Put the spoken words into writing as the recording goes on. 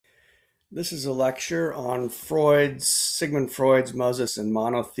This is a lecture on Sigmund Freud's Moses and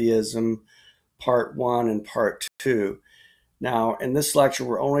Monotheism, Part 1 and Part 2. Now, in this lecture,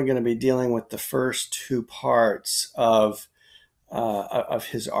 we're only going to be dealing with the first two parts of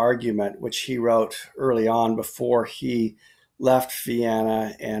his argument, which he wrote early on before he left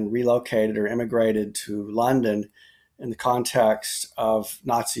Vienna and relocated or immigrated to London in the context of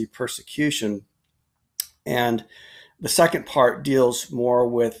Nazi persecution. And the second part deals more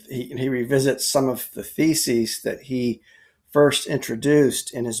with, he revisits some of the theses that he first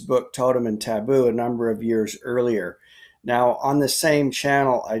introduced in his book Totem and Taboo a number of years earlier. Now, on the same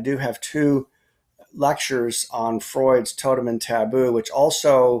channel, I do have two lectures on Freud's Totem and Taboo, which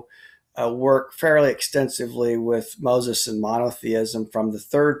also work fairly extensively with Moses and monotheism from the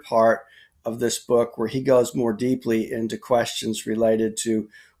third part of this book, where he goes more deeply into questions related to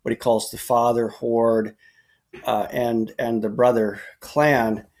what he calls the father horde, and the brother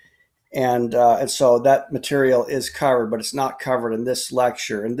clan. And so that material is covered, but it's not covered in this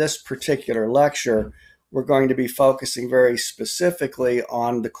lecture. In this particular lecture, we're going to be focusing very specifically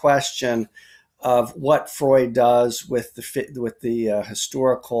on the question of what Freud does with the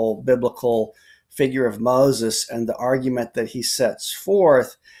historical biblical figure of Moses and the argument that he sets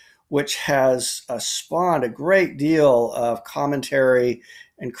forth, which has spawned a great deal of commentary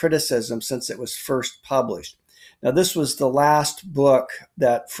and criticism since it was first published. Now, this was the last book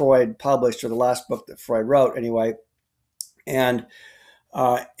that Freud published, or the last book that Freud wrote, anyway. And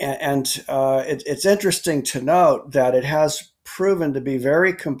it's interesting to note that it has proven to be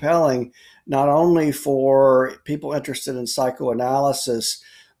very compelling, not only for people interested in psychoanalysis,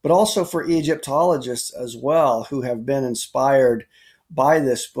 but also for Egyptologists as well, who have been inspired by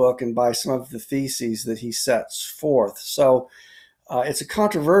this book and by some of the theses that he sets forth. So it's a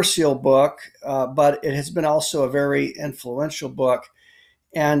controversial book, but it has been also a very influential book.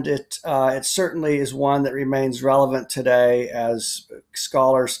 And it certainly is one that remains relevant today as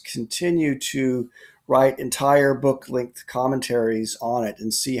scholars continue to write entire book-length commentaries on it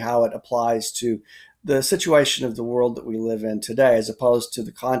and see how it applies to the situation of the world that we live in today, as opposed to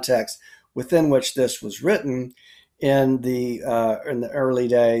the context within which this was written in the early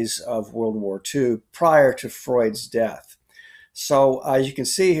days of World War II, prior to Freud's death. So as you can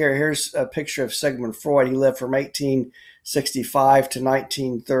see here, here's a picture of Sigmund Freud. He lived from 1865 to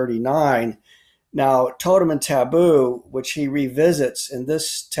 1939. Now, Totem and Taboo, which he revisits in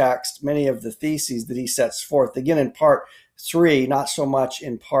this text, many of the theses that he sets forth, again in part 3, not so much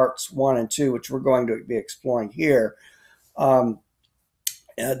in parts 1 and 2, which we're going to be exploring here.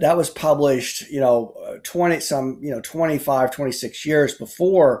 That was published, 25, 26 years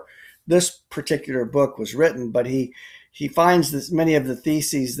before this particular book was written, but he finds that many of the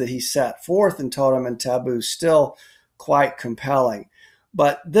theses that he set forth in Totem and Taboo still quite compelling.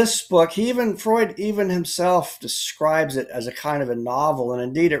 But this book, Freud even himself describes it as a kind of a novel, and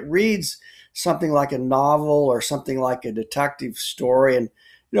indeed it reads something like a novel or something like a detective story. And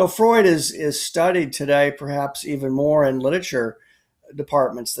Freud is studied today perhaps even more in literature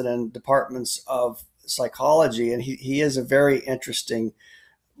departments than in departments of psychology, and he is a very interesting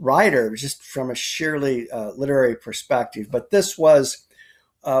writer just from a sheerly literary perspective. But this was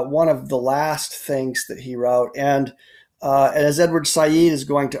one of the last things that he wrote. And as Edward Said is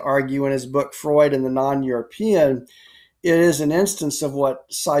going to argue in his book Freud and the Non-European, it is an instance of what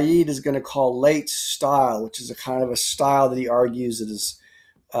Said is going to call late style, which is a kind of a style that he argues that is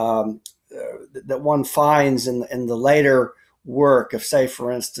that one finds in the later work of, say,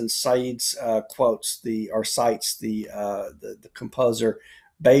 for instance, Said's cites the composer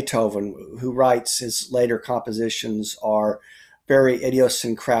Beethoven, who writes his later compositions are very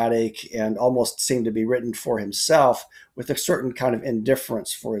idiosyncratic and almost seem to be written for himself with a certain kind of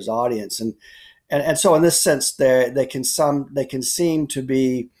indifference for his audience. And so in this sense, they can seem to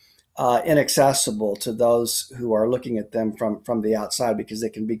be inaccessible to those who are looking at them from the outside, because they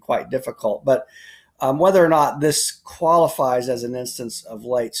can be quite difficult. But whether or not this qualifies as an instance of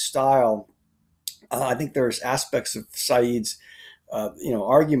late style, I think there's aspects of Said's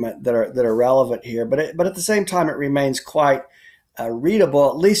argument that are relevant here. But at the same time, it remains quite readable.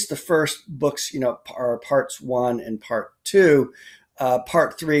 At least the first books, are parts 1 and part 2.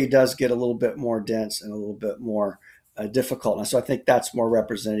 Part 3 does get a little bit more dense and a little bit more difficult. And so I think that's more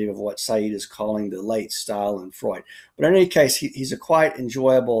representative of what Said is calling the late style in Freud. But in any case, he's a quite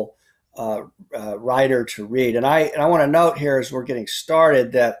enjoyable writer to read. And I want to note here, as we're getting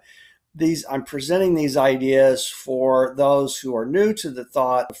started, that I'm presenting these ideas for those who are new to the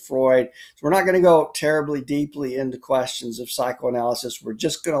thought of Freud. So we're not going to go terribly deeply into questions of psychoanalysis. We're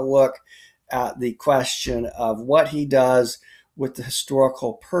just going to look at the question of what he does with the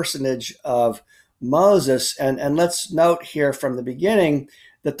historical personage of Moses. And let's note here from the beginning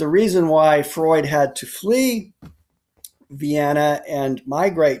that the reason why Freud had to flee Vienna and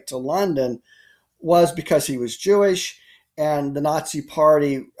migrate to London was because he was Jewish, and the Nazi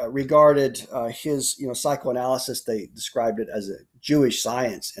Party regarded his psychoanalysis, they described it as a Jewish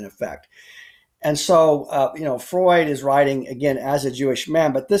science, in effect. And so, Freud is writing, again, as a Jewish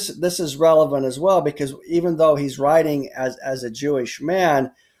man, but this is relevant as well, because even though he's writing as a Jewish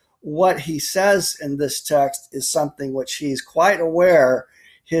man, what he says in this text is something which he's quite aware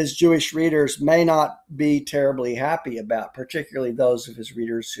his Jewish readers may not be terribly happy about, particularly those of his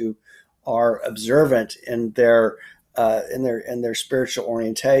readers who are observant in their spiritual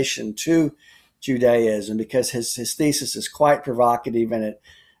orientation to Judaism, because his thesis is quite provocative, and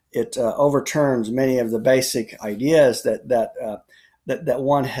it overturns many of the basic ideas that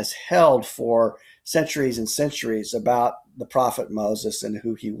one has held for centuries and centuries about the prophet Moses and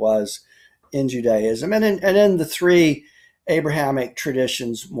who he was in Judaism and in the three Abrahamic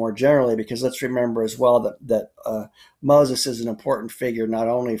traditions more generally, because let's remember as well that Moses is an important figure not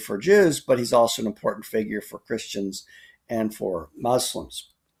only for Jews, but he's also an important figure for Christians and for Muslims.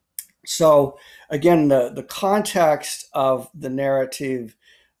 So again, the context of the narrative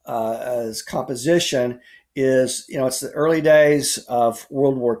as composition is, it's the early days of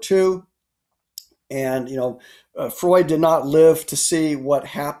World War II. And, Freud did not live to see what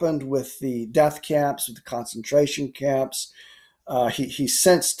happened with the death camps, with the concentration camps. He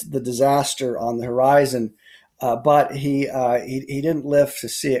sensed the disaster on the horizon, but he didn't live to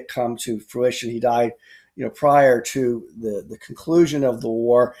see it come to fruition. He died, prior to the conclusion of the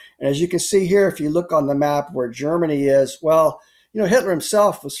war. And as you can see here, if you look on the map where Germany is, well, Hitler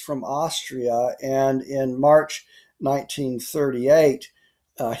himself was from Austria, and in March 1938,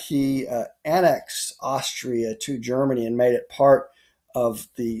 he annexed Austria to Germany and made it part of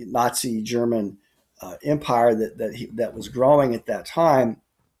the Nazi German empire that was growing at that time.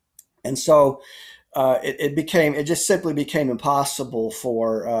 And so it just simply became impossible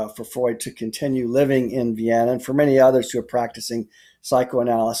for Freud to continue living in Vienna, and for many others who are practicing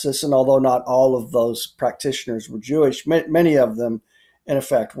psychoanalysis. And although not all of those practitioners were Jewish, many of them, in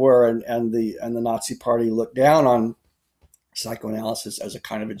effect, were, and the Nazi Party looked down on psychoanalysis as a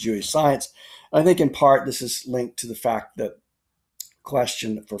kind of a Jewish science. And I think in part this is linked to the fact that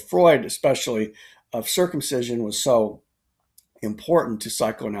question for Freud, especially of circumcision, was so important to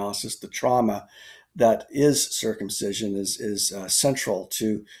psychoanalysis. The trauma that is circumcision is central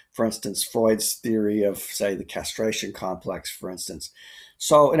to, for instance, Freud's theory of, say, the castration complex, for instance.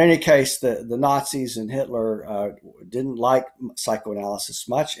 So in any case, the Nazis and Hitler didn't like psychoanalysis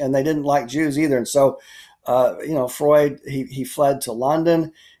much, and they didn't like Jews either. And so Freud, he fled to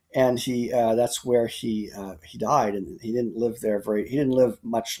London, and that's where he died, and he didn't live there he didn't live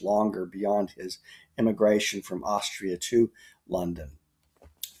much longer beyond his immigration from Austria to London.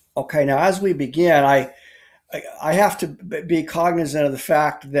 Okay, now as we begin, I have to be cognizant of the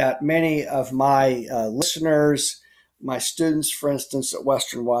fact that many of my listeners, my students, for instance, at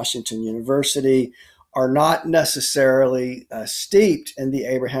Western Washington University, are not necessarily steeped in the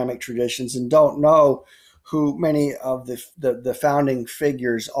Abrahamic traditions and don't know who many of the founding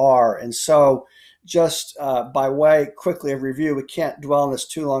figures are. And so just by way quickly of review, we can't dwell on this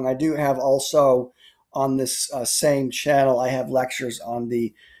too long. I do have also on this same channel, I have lectures on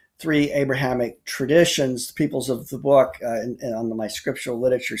the three Abrahamic traditions, peoples of the book, and on my scriptural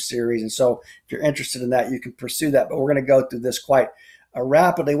literature series. And so if you're interested in that, you can pursue that. But we're going to go through this quite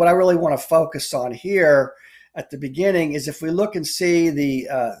rapidly. What I really want to focus on here at the beginning is if we look and see the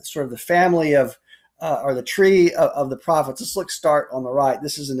sort of the family of or the tree of the prophets. Let's start on the right.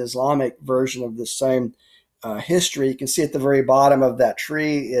 This is an Islamic version of the same history. You can see at the very bottom of that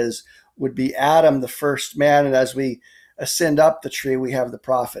tree would be Adam, the first man. And as we ascend up the tree, we have the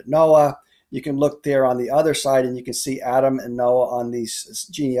prophet Noah. You can look there on the other side, and you can see Adam and Noah on these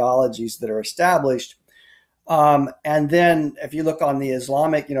genealogies that are established. And then if you look on the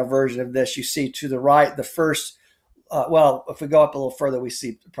Islamic version of this, you see to the right the first. If we go up a little further, we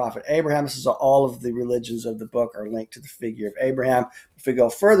see the prophet Abraham. This is all of the religions of the book are linked to the figure of Abraham. If we go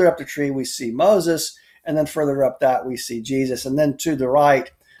further up the tree, we see Moses, and then further up that we see Jesus. And then to the right,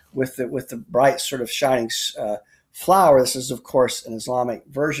 with the bright sort of shining flower, this is of course an Islamic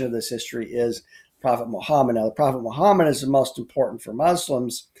version of this history, is Prophet Muhammad. Now, the Prophet Muhammad is the most important for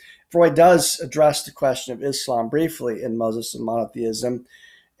Muslims. Freud does address the question of Islam briefly in Moses and Monotheism.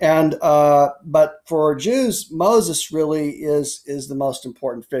 And but for Jews, Moses really is the most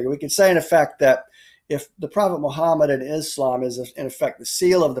important figure. We can say in effect that if the Prophet Muhammad in Islam is in effect the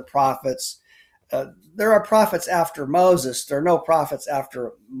seal of the prophets, there are prophets after Moses. There are no prophets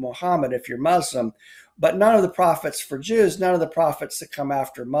after Muhammad if you're Muslim, but none of the prophets for Jews, none of the prophets that come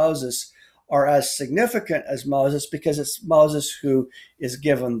after Moses are as significant as Moses, because it's Moses who is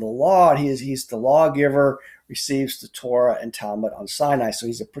given the law, and he's the lawgiver, receives the Torah and Talmud on Sinai. So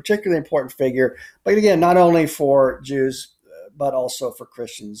he's a particularly important figure, but again, not only for Jews, but also for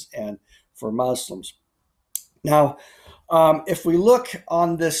Christians and for Muslims. Now, if we look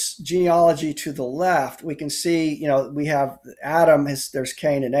on this genealogy to the left, we can see, we have Adam, there's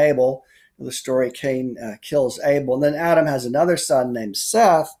Cain and Abel. The story, Cain kills Abel. And then Adam has another son named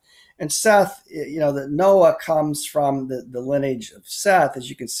Seth. And Seth, that Noah comes from the lineage of Seth, as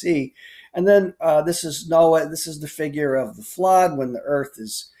you can see. And then this is Noah. This is the figure of the flood, when the earth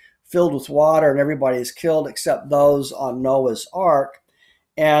is filled with water and everybody is killed except those on Noah's ark.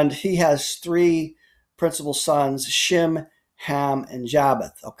 And he has three principal sons, Shem, Ham, and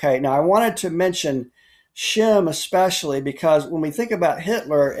Japheth. Okay, now I wanted to mention Shem especially because when we think about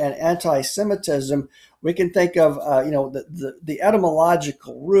Hitler and anti-Semitism, we can think of the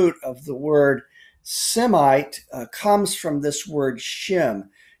etymological root of the word Semite comes from this word Shem,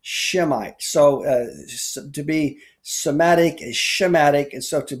 Shemite. So to be Semitic is Shematic, and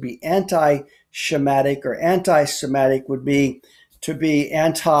so to be anti-Shematic or anti-Semitic would be to be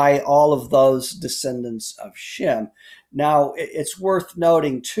anti all of those descendants of Shem. Now, it's worth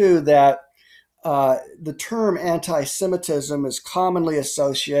noting, too, that the term anti-Semitism is commonly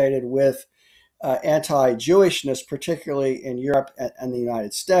associated with anti-Jewishness, particularly in Europe and the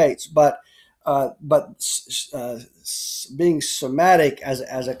United States. But being Semitic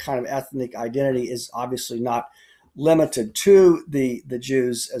as a kind of ethnic identity is obviously not limited to the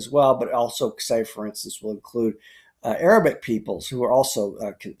Jews as well, but also, say, for instance, will include Arabic peoples who are also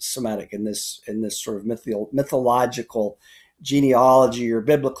Semitic in this sort of mythological genealogy or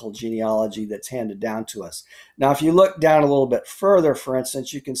biblical genealogy that's handed down to us. Now, if you look down a little bit further, for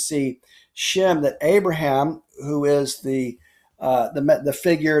instance, you can see Shem, that Abraham, who is the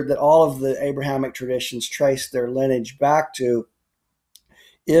figure that all of the Abrahamic traditions trace their lineage back to,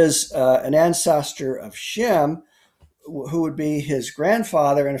 is an ancestor of Shem, who would be his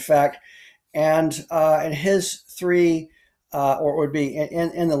grandfather, in fact, and his three, or would be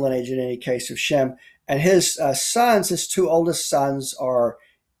in the lineage in any case of Shem, and his sons, his two oldest sons are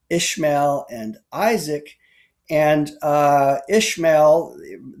Ishmael and Isaac. And Ishmael,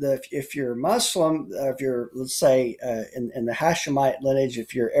 if you're Muslim, if you're, let's say, in the Hashemite lineage,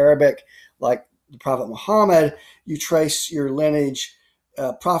 if you're Arabic, like the Prophet Muhammad, you trace your lineage.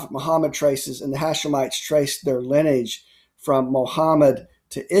 Prophet Muhammad traces, and the Hashemites trace their lineage from Muhammad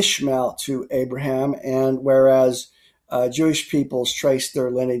to Ishmael to Abraham, and whereas Jewish peoples trace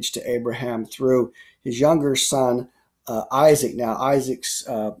their lineage to Abraham through his younger son, Isaac. Now, Isaac's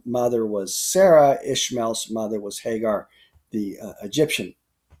mother was Sarah. Ishmael's mother was Hagar, the Egyptian.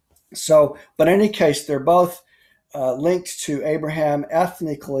 So, but in any case, they're both linked to Abraham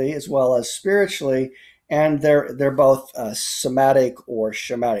ethnically as well as spiritually, and they're both Semitic or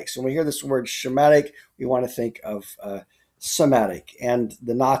Shematic. So when we hear this word Shematic, we want to think of Semitic, and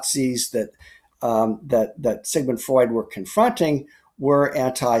the Nazis that Sigmund Freud were confronting were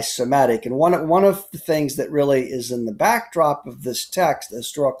anti-Semitic. And one of the things that really is in the backdrop of this text, the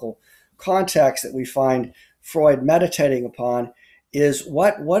historical context that we find Freud meditating upon, is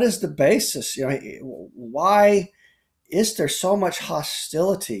what is the basis? Why is there so much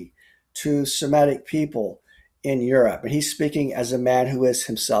hostility to Semitic people in Europe? And he's speaking as a man who is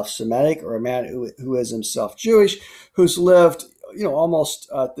himself Semitic, or a man who is himself Jewish, who's lived, almost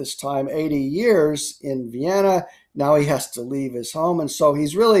at this time 80 years in Vienna. Now he has to leave his home. And so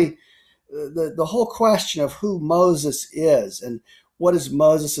he's really, the whole question of who Moses is and what is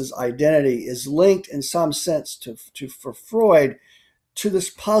Moses's identity is linked in some sense for Freud to this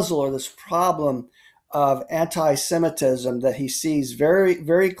puzzle or this problem of anti-Semitism that he sees very,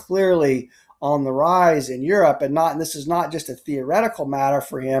 very clearly on the rise in Europe. And this is not just a theoretical matter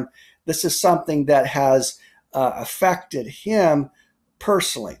for him. This is something that has affected him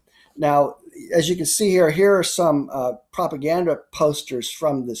personally. Now, as you can see here are some propaganda posters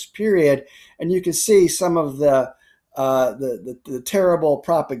from this period, and you can see some of the terrible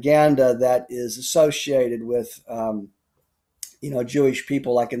propaganda that is associated with Jewish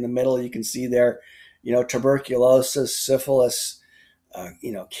people. Like in the middle, you can see there, tuberculosis, syphilis,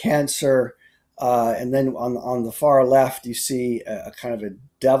 cancer, and then on the far left, you see a kind of a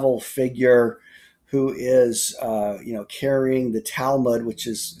devil figure who is, carrying the Talmud, which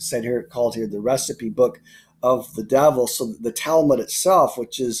is called here the recipe book of the devil. So the Talmud itself,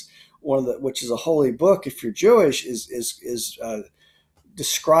 which is a holy book if you're Jewish, is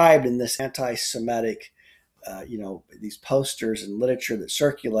described in this anti-Semitic, these posters and literature that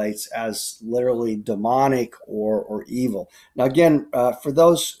circulates as literally demonic or evil. Now, again, for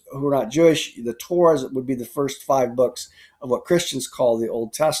those who are not Jewish, the Torah would be the first 5 books of what Christians call the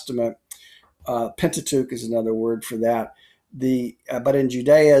Old Testament. Pentateuch is another word for that. But in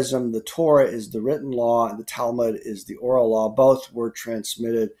Judaism, the Torah is the written law and the Talmud is the oral law. Both were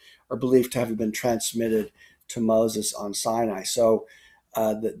transmitted or believed to have been transmitted to Moses on Sinai. So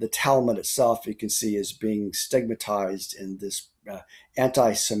the Talmud itself, you can see, is being stigmatized in this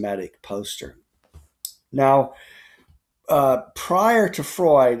anti-Semitic poster. Now, prior to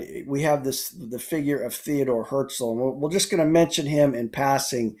Freud, we have the figure of Theodor Herzl, and we're just going to mention him in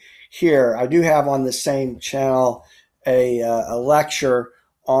passing here. I do have on the same channel a lecture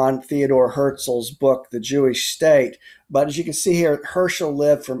on Theodor Herzl's book, The Jewish State. But as you can see here, Herzl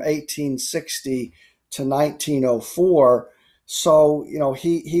lived from 1860 to 1904. So,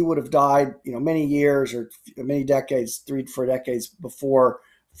 he would have died, many years or many decades, 3-4 decades before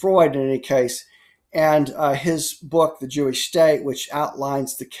Freud in any case. And his book, The Jewish State, which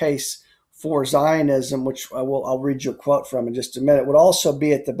outlines the case for Zionism, which I'll read you a quote from in just a minute, would also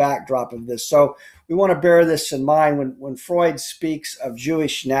be at the backdrop of this. So we want to bear this in mind when Freud speaks of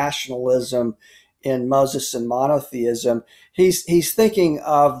Jewish nationalism in Moses and Monotheism. He's thinking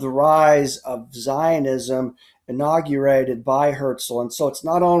of the rise of Zionism inaugurated by Herzl. And so it's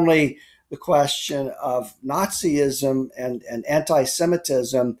not only the question of Nazism and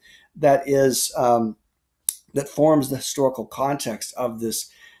anti-Semitism that forms the historical context of this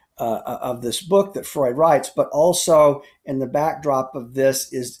book that Freud writes, but also in the backdrop of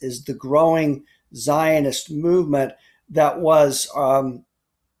this is the growing Zionist movement that was that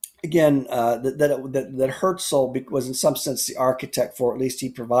Herzl was in some sense the architect for. At least he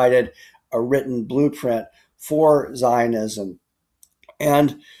provided a written blueprint for Zionism,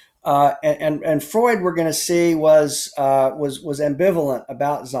 and Freud, we're going to see, was ambivalent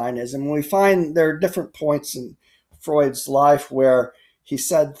about Zionism. We find there are different points in Freud's life where he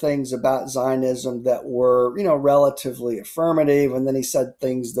said things about Zionism that were, relatively affirmative, and then he said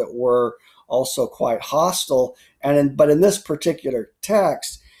things that were also quite hostile. But in this particular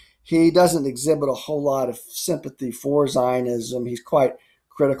text, he doesn't exhibit a whole lot of sympathy for Zionism. He's quite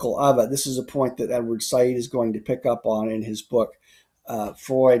critical of it. This is a point that Edward Said is going to pick up on in his book,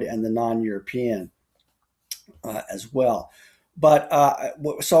 Freud and the Non-European, as well. But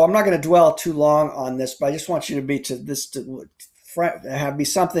so I'm not going to dwell too long on this, but I just want you to be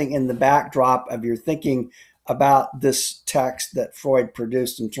something in the backdrop of your thinking about this text that Freud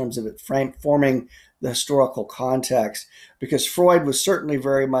produced in terms of it forming the historical context, because Freud was certainly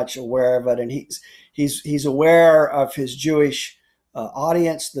very much aware of it, and he's aware of his Jewish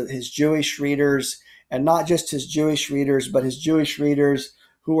audience, his Jewish readers, and not just his Jewish readers, but his Jewish readers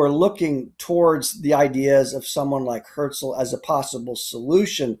who are looking towards the ideas of someone like Herzl as a possible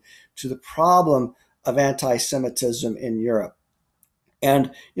solution to the problem of anti-Semitism in Europe.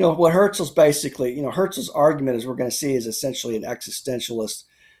 And, what Herzl's basically, Herzl's argument, as we're going to see, is essentially an existentialist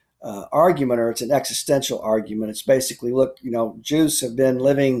argument, or it's an existential argument. It's basically, look, Jews have been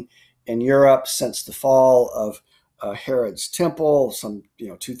living in Europe since the fall of Herod's temple, some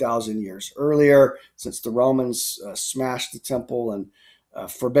 2,000 years earlier, since the Romans smashed the temple and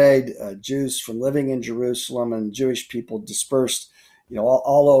forbade Jews from living in Jerusalem, and Jewish people dispersed,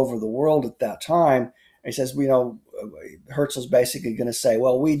 all over the world at that time. And he says, Herzl's basically going to say,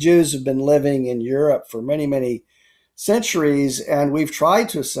 well, we Jews have been living in Europe for many, many centuries, and we've tried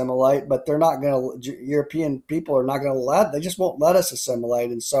to assimilate, but European people are not going to they just won't let us assimilate.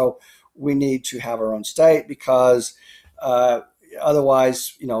 And so we need to have our own state, because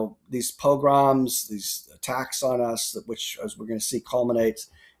otherwise, these pogroms, these attacks on us, which, as we're going to see, culminates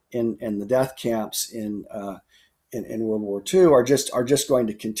in the death camps in World War II, are just going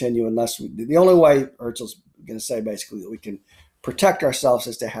to continue unless the only way, Herzl's going to say basically, that we can protect ourselves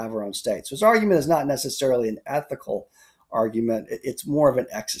is to have our own state. So his argument is not necessarily an ethical argument; it's more of an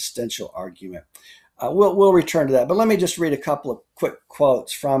existential argument. We'll return to that, but let me just read a couple of quick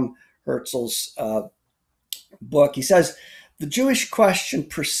quotes from Herzl's book. He says, "The Jewish question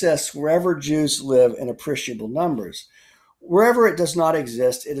persists wherever Jews live in appreciable numbers. Wherever it does not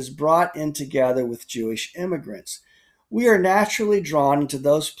exist, it is brought in together with Jewish immigrants. We are naturally drawn into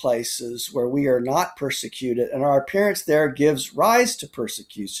those places where we are not persecuted, and our appearance there gives rise to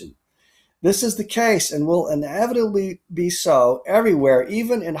persecution. This is the case and will inevitably be so everywhere,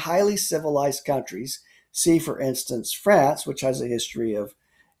 even in highly civilized countries. See, for instance, France, which has a history of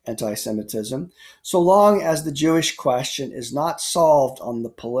anti-Semitism, so long as the Jewish question is not solved on the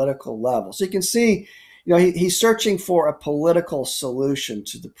political level." So you can see he's searching for a political solution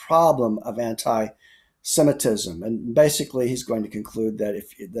to the problem of anti-Semitism. And basically, he's going to conclude that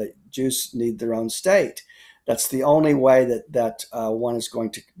if the Jews need their own state, that's the only way that one is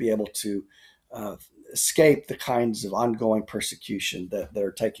going to be able to escape the kinds of ongoing persecution that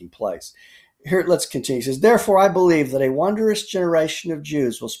are taking place. Here, let's continue. He says, therefore, I believe that a wondrous generation of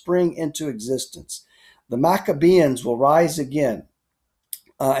Jews will spring into existence. The Maccabeans will rise again.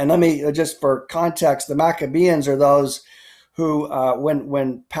 And let me, just for context, the Maccabeans are those who,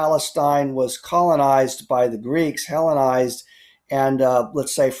 when Palestine was colonized by the Greeks, Hellenized, and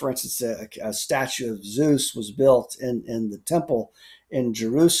let's say, for instance, a statue of Zeus was built in the temple in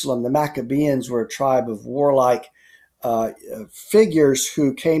Jerusalem, the Maccabeans were a tribe of warlike figures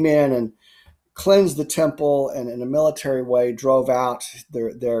who came in and cleansed the temple, and in a military way drove out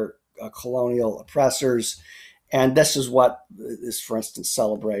their colonial oppressors. And this is what is, for instance,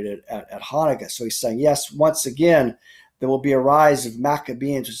 celebrated at Hanukkah. So he's saying, yes, once again, there will be a rise of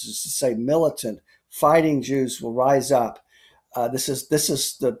Maccabeans, which is to say militant, fighting Jews will rise up. This is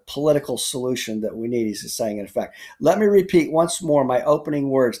the political solution that we need, he's saying, in effect. Let me repeat once more my opening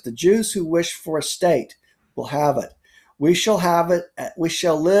words. The Jews who wish for a state will have it. We shall have it. We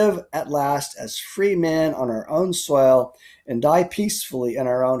shall live at last as free men on our own soil and die peacefully in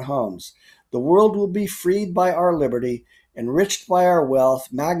our own homes. The world will be freed by our liberty, enriched by our wealth,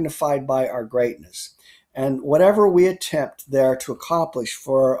 magnified by our greatness. And whatever we attempt there to accomplish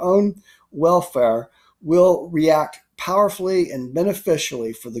for our own welfare will react powerfully and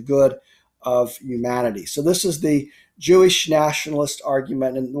beneficially for the good of humanity. So this is the Jewish nationalist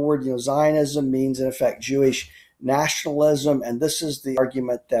argument. And the word Zionism means, in effect, Jewish nationalism. And this is the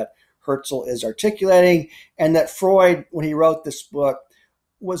argument that Herzl is articulating, and that Freud, when he wrote this book,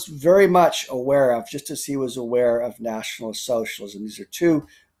 was very much aware of, just as he was aware of nationalist socialism. These are two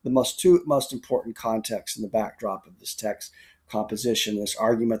most important contexts in the backdrop of this text composition, this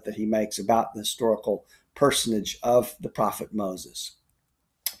argument that he makes about the historical personage of the prophet Moses.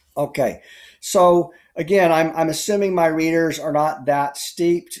 Okay, so again, I'm assuming my readers are not that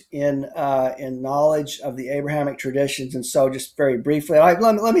steeped in knowledge of the Abrahamic traditions, and so just very briefly,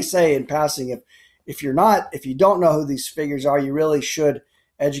 let me say in passing, if you don't know who these figures are, you really should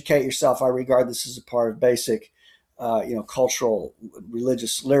educate yourself. I regard this as a part of basic, cultural,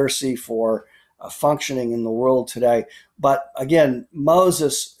 religious literacy for functioning in the world today. But again,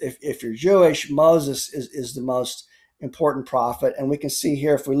 Moses, if you're Jewish, Moses is the most important prophet. And we can see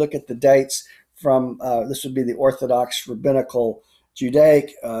here, if we look at the dates from, this would be the Orthodox rabbinical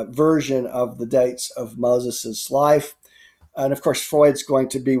Judaic version of the dates of Moses's life. And of course, Freud's going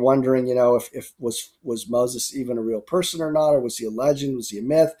to be wondering, if was Moses even a real person or not, or was he a legend, was he a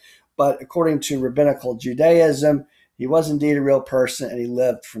myth? But according to rabbinical Judaism, he was indeed a real person, and he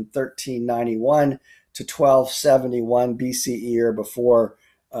lived from 1391 to 1271 BCE, or before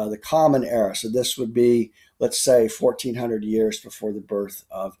the Common Era. So this would be, let's say, 1400 years before the birth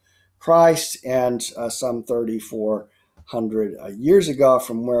of Christ, and some 3,400 years ago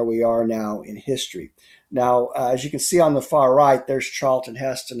from where we are now in history. Now, as you can see on the far right, there's Charlton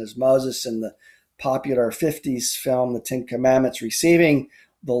Heston as Moses in the popular 50s film, The Ten Commandments, receiving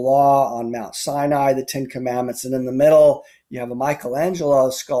the law on Mount Sinai, the Ten Commandments. And in the middle, you have a Michelangelo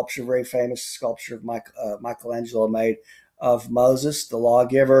sculpture, very famous sculpture of Michelangelo made of Moses, the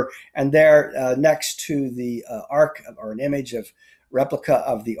lawgiver. And there, next to the ark, or an image of replica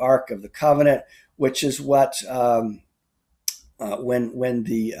of the Ark of the Covenant, which is what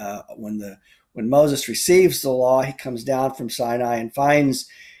when Moses receives the law, he comes down from Sinai and finds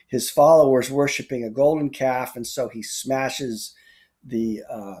his followers worshiping a golden calf, and so he smashes the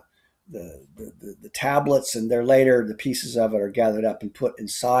tablets, and later the pieces of it are gathered up and put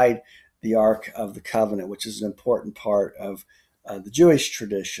inside the Ark of the Covenant, which is an important part of the Jewish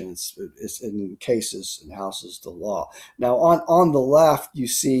tradition. It's in cases and houses the law. Now, on the left, you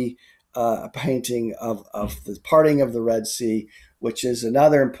see a painting of the parting of the Red Sea, which is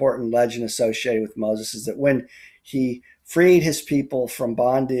another important legend associated with Moses, is that when he freed his people from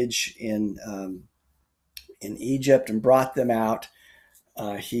bondage in Egypt and brought them out,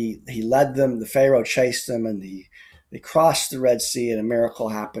 he led them, the Pharaoh chased them, and they crossed the Red Sea, and a miracle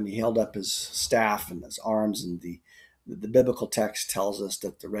happened. He held up his staff and his arms, and the biblical text tells us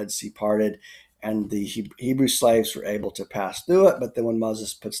that the Red Sea parted, and the Hebrew slaves were able to pass through it. But then when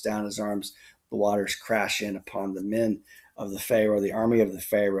Moses puts down his arms, the waters crash in upon the men of the Pharaoh, the army of the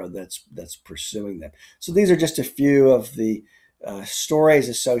Pharaoh that's pursuing them. So these are just a few of the stories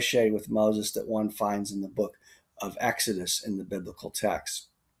associated with Moses that one finds in the book of Exodus in the biblical text.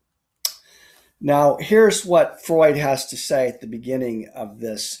 Now, here's what Freud has to say at the beginning of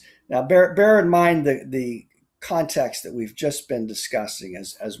this. Now, bear in mind the context that we've just been discussing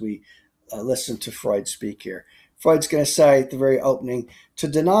as we listen to Freud speak here. Freud's going to say at the very opening, to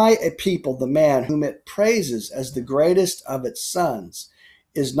deny a people the man whom it praises as the greatest of its sons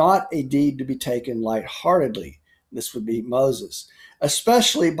is not a deed to be taken lightheartedly. This would be Moses,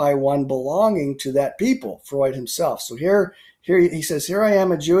 especially by one belonging to that people, Freud himself. So here he says, here I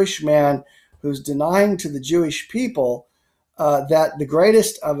am, a Jewish man who's denying to the Jewish people that the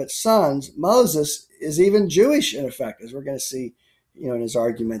greatest of its sons, Moses, is even Jewish in effect, as we're going to see, in his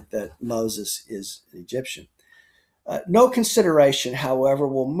argument that Moses is an Egyptian. No consideration, however,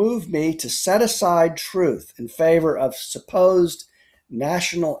 will move me to set aside truth in favor of supposed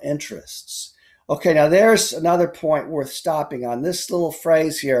national interests. Okay, now there's another point worth stopping on. This little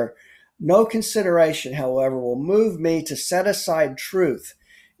phrase here, no consideration, however, will move me to set aside truth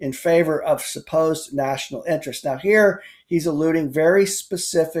in favor of supposed national interest. Now here, he's alluding very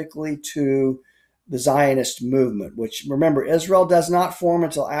specifically to the Zionist movement, which, remember, Israel does not form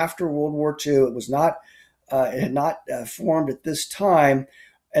until after World War II. It was not, it had not formed at this time.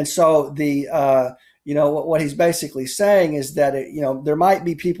 And so what he's basically saying is that, there might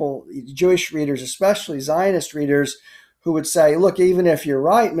be people, Jewish readers, especially Zionist readers, who would say, look, even if you're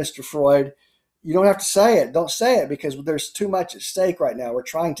right, Mr. Freud, you don't have to say it. Don't say it because there's too much at stake right now. We're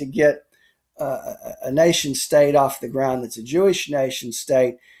trying to get a nation state off the ground that's a Jewish nation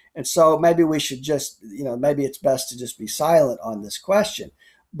state. And so maybe we should just, maybe it's best to just be silent on this question.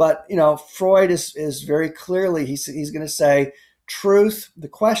 But, Freud is very clearly, he's going to say truth, the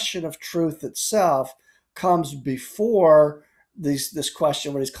question of truth itself comes before this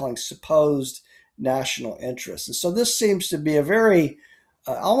question, what he's calling supposed national interest. And so this seems to be a very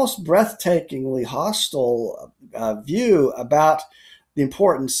almost breathtakingly hostile view about the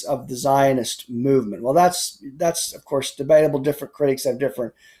importance of the Zionist movement. Well, that's of course debatable. Different critics have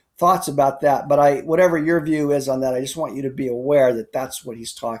different thoughts about that. But whatever your view is on that, I just want you to be aware that that's what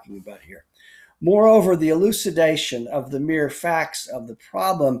he's talking about here. Moreover, the elucidation of the mere facts of the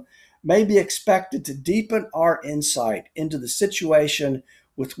problem may be expected to deepen our insight into the situation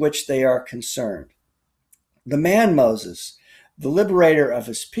with which they are concerned. The man Moses, the liberator of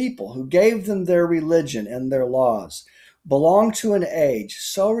his people, who gave them their religion and their laws, belonged to an age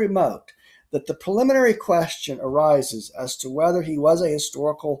so remote that the preliminary question arises as to whether he was a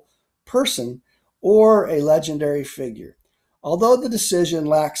historical person or a legendary figure. Although the decision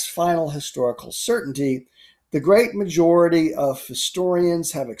lacks final historical certainty, the great majority of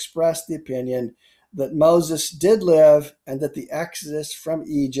historians have expressed the opinion that Moses did live and that the exodus from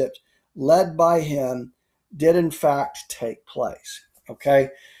Egypt, led by him, did in fact take place. Okay,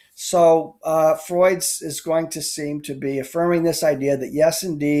 so Freud is going to seem to be affirming this idea that yes,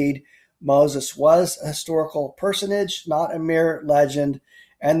 indeed, Moses was a historical personage, not a mere legend,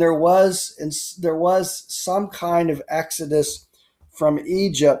 and there was some kind of exodus from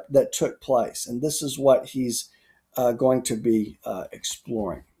Egypt that took place, and this is what he's going to be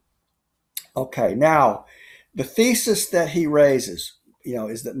exploring. Okay, now the thesis that he raises,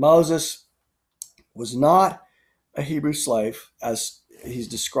 is that Moses was not a Hebrew slave, as he's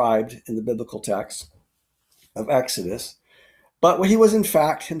described in the biblical text of Exodus, but he was in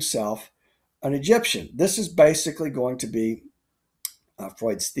fact himself an Egyptian. This is basically going to be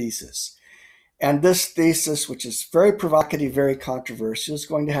Freud's thesis. And this thesis, which is very provocative, very controversial, is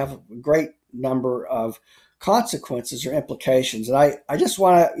going to have a great number of consequences or implications. And I just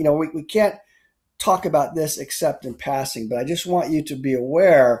want to, we can't talk about this except in passing, but I just want you to be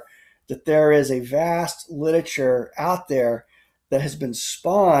aware that there is a vast literature out there that has been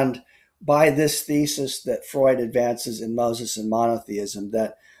spawned by this thesis that Freud advances in Moses and Monotheism,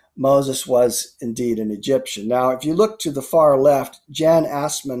 that Moses was indeed an Egyptian. Now, if you look to the far left, Jan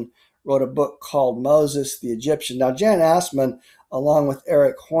Assmann wrote a book called Moses the Egyptian. Now, Jan Assmann, along with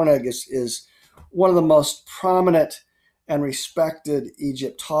Eric Hornig, is one of the most prominent and respected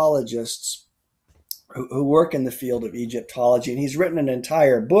Egyptologists who work in the field of Egyptology. And he's written an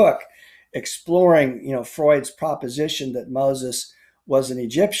entire book exploring, Freud's proposition that Moses was an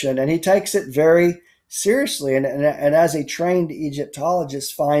Egyptian. And he takes it very seriously. And as a trained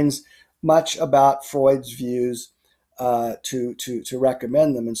Egyptologist, finds much about Freud's views to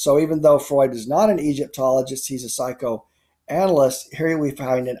recommend them. And so even though Freud is not an Egyptologist, he's a psychoanalyst, here we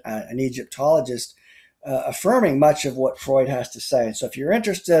find an Egyptologist affirming much of what Freud has to say. And so if you're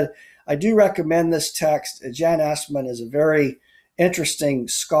interested, I do recommend this text. Jan Assmann is a very interesting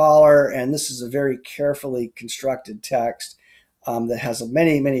scholar, and this is a very carefully constructed text that has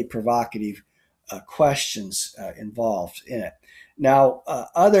many, many provocative questions involved in it. Now,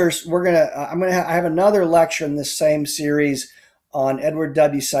 others, I have another lecture in this same series on Edward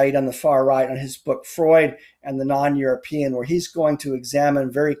W. Said on the far right on his book Freud and the Non-European, where he's going to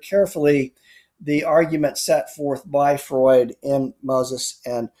examine very carefully the argument set forth by Freud in Moses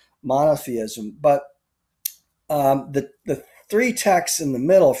and Monotheism. But the three texts in the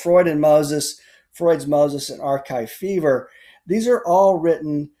middle, Freud and Moses, Freud's Moses, and Archive Fever, these are all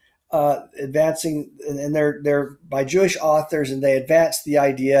written advancing, and they're by Jewish authors, and they advance the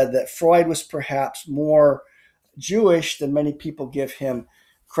idea that Freud was perhaps more Jewish than many people give him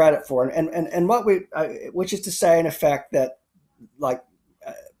credit for, and what which is to say, in effect, that like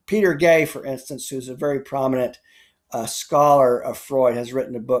Peter Gay, for instance, who's a very prominent scholar of Freud, has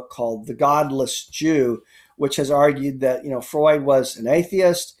written a book called The Godless Jew, which has argued that Freud was an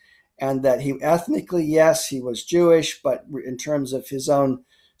atheist, and that he ethnically, yes, he was Jewish, but in terms of his own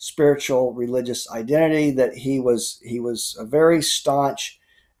spiritual religious identity, that he was a very staunch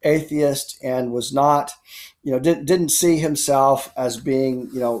atheist and was not, didn't see himself as being,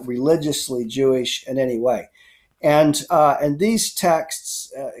 religiously Jewish in any way. And these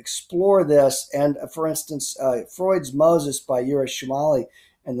texts explore this. And for instance, Freud's Moses by Yura Shumali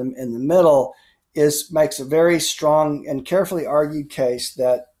in the middle makes a very strong and carefully argued case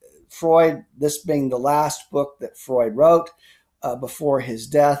that Freud, this being the last book that Freud wrote before his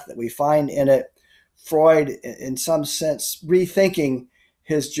death, that we find in it Freud, in some sense, rethinking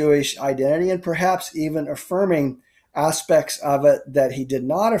his Jewish identity and perhaps even affirming aspects of it that he did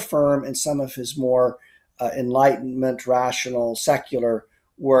not affirm in some of his more Enlightenment, rational, secular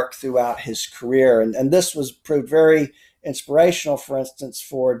work throughout his career. And this was proved very inspirational, for instance,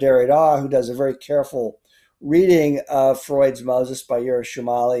 for Derrida, who does a very careful reading of Freud's Moses by Yura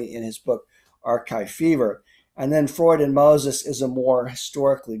Shumali in his book Archive Fever. And then Freud and Moses is a more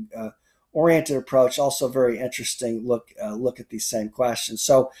historically oriented approach, also very interesting look at these same questions.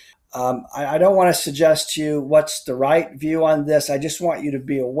 So I don't want to suggest to you what's the right view on this. I just want you to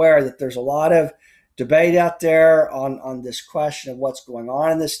be aware that there's a lot of debate out there on this question of what's going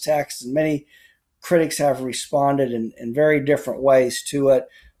on in this text, and many critics have responded in very different ways to it.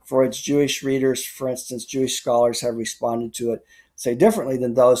 Freud's Jewish readers, for instance, Jewish scholars have responded to it, say, differently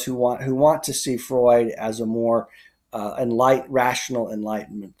than those who want to see Freud as a more rational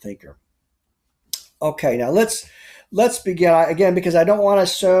Enlightenment thinker. Okay, now let's begin again, because I don't want to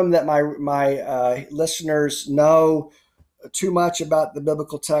assume that my listeners know too much about the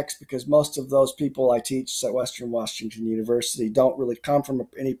biblical text, because most of those people I teach at Western Washington University don't really come from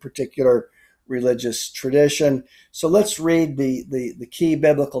any particular religious tradition. So let's read the key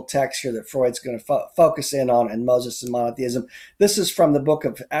biblical text here that Freud's going to focus in on in Moses and Monotheism. This is from the book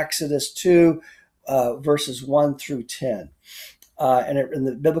of Exodus 2, verses 1 through 10. And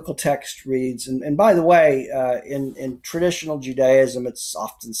the biblical text reads, and by the way, in traditional Judaism, it's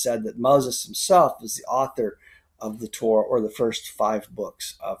often said that Moses himself is the author of the Torah, or the first 5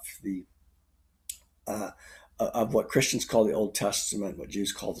 books of of what Christians call the Old Testament, what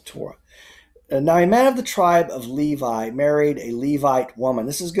Jews call the Torah. Now, a man of the tribe of Levi married a Levite woman.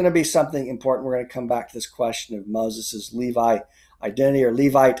 This is going to be something important. We're going to come back to this question of Moses' Levi identity or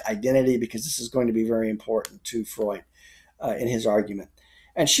Levite identity, because this is going to be very important to Freud in his argument.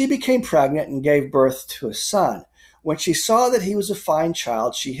 And she became pregnant and gave birth to a son. When she saw that he was a fine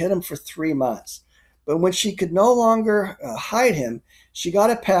child, she hid him for 3 months. But when she could no longer hide him, she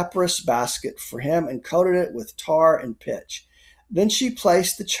got a papyrus basket for him and coated it with tar and pitch. Then she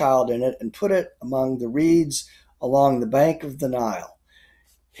placed the child in it and put it among the reeds along the bank of the Nile.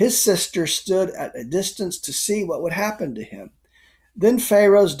 His sister stood at a distance to see what would happen to him. Then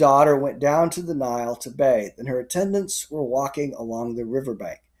Pharaoh's daughter went down to the Nile to bathe, and her attendants were walking along the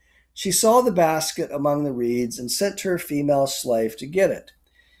riverbank. She saw the basket among the reeds and sent her female slave to get it.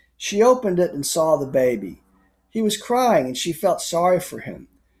 She opened it and saw the baby. He was crying, and she felt sorry for him.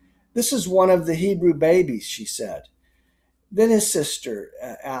 "This is one of the Hebrew babies," she said. Then his sister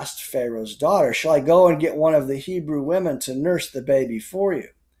asked Pharaoh's daughter, "Shall I go and get one of the Hebrew women to nurse the baby for you?"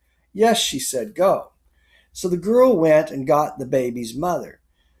 "Yes," she said, "go." So the girl went and got the baby's mother.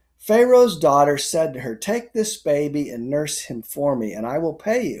 Pharaoh's daughter said to her, "Take this baby and nurse him for me, and I will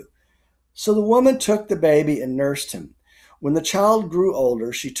pay you." So the woman took the baby and nursed him. When the child grew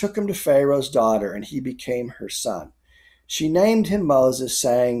older, she took him to Pharaoh's daughter, and he became her son. She named him Moses,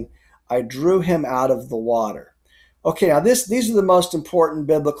 saying, "I drew him out of the water." Okay, now these are the most important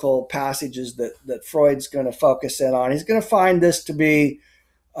biblical passages that Freud's going to focus in on. He's going to find this to be,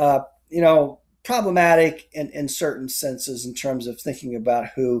 problematic in certain senses in terms of thinking about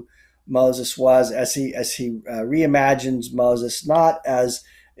who Moses was, as he reimagines Moses not as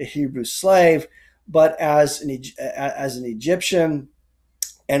a Hebrew slave, but as an Egyptian,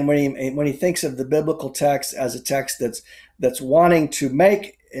 And when he thinks of the biblical text as a text that's wanting to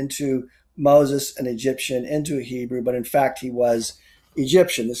make into Moses an Egyptian, into a Hebrew, but in fact he was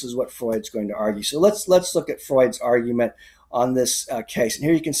Egyptian. This is what Freud's going to argue. So let's look at Freud's argument on this case. And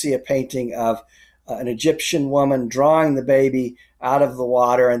here you can see a painting of an Egyptian woman drawing the baby out of the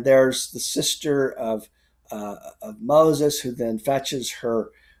water, and there's the sister of Moses, who then fetches her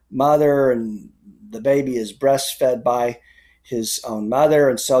mother, and the baby is breastfed by his own mother.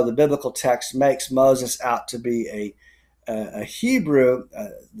 And so the biblical text makes Moses out to be a Hebrew,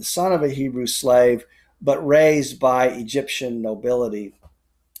 the son of a Hebrew slave, but raised by Egyptian nobility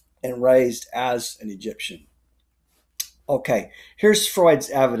and raised as an Egyptian. Okay, here's Freud's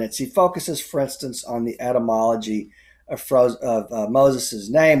evidence. He focuses, for instance, on the etymology of Moses'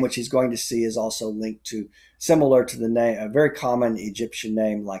 name, which he's going to see is also linked to, similar to the name, a very common Egyptian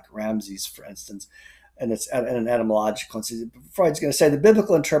name like Ramses, for instance, and it's an etymological. Freud's going to say the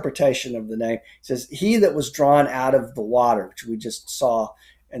biblical interpretation of the name says, he that was drawn out of the water, which we just saw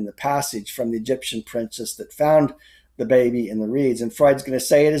in the passage from the Egyptian princess that found the baby in the reeds. And Freud's going to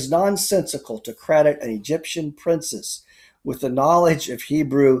say it is nonsensical to credit an Egyptian princess with the knowledge of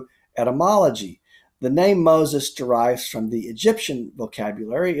Hebrew etymology. The name Moses derives from the Egyptian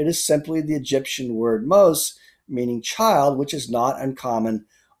vocabulary. It is simply the Egyptian word mos, meaning child, which is not uncommon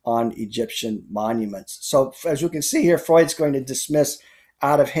on Egyptian monuments. So as you can see here, Freud's going to dismiss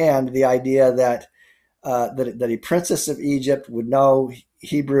out of hand the idea that a princess of Egypt would know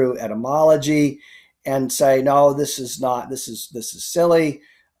Hebrew etymology and say, no, this is silly.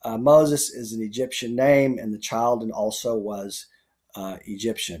 Moses is an Egyptian name, and the child also was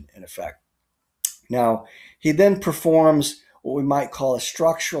Egyptian, in effect. Now, he then performs what we might call a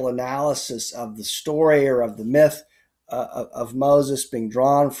structural analysis of the story or of the myth of Moses being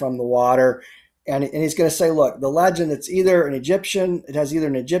drawn from the water. And he's going to say, look, the legend, it's either an Egyptian, it has either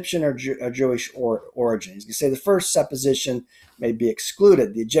an Egyptian or Jewish origin. He's going to say the first supposition may be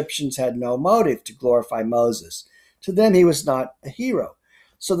excluded. The Egyptians had no motive to glorify Moses. To them, he was not a hero.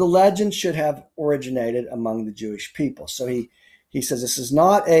 So the legend should have originated among the Jewish people. So he says this is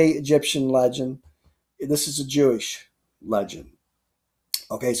not an Egyptian legend. This is a Jewish legend.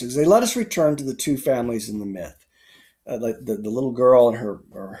 Okay, so they let us return to the two families in the myth. The little girl and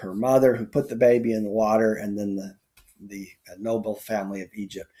her mother who put the baby in the water, and then the noble family of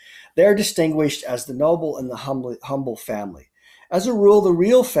Egypt. They're distinguished as the noble and the humble family. As a rule, the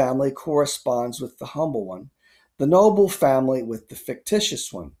real family corresponds with the humble one, the noble family with the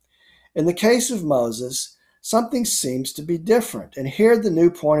fictitious one. In the case of Moses, something seems to be different, and here the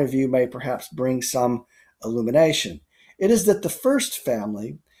new point of view may perhaps bring some illumination. It is that the first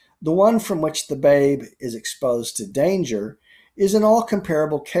family, the one from which the babe is exposed to danger, is in all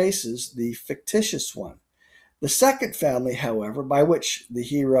comparable cases the fictitious one. The second family, however, by which the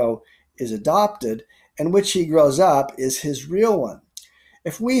hero is adopted and which he grows up, is his real one.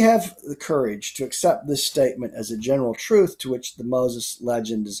 If we have the courage to accept this statement as a general truth to which the Moses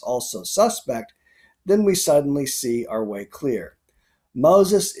legend is also suspect, then we suddenly see our way clear.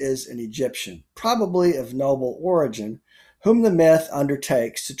 Moses is an Egyptian, probably of noble origin, whom the myth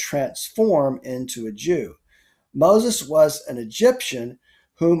undertakes to transform into a Jew. Moses was an Egyptian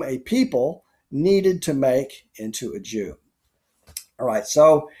whom a people needed to make into a Jew. All right,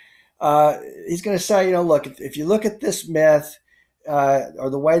 so he's going to say, look, if you look at this myth or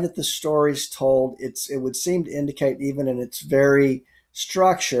the way that the story is told, it would seem to indicate, even in its very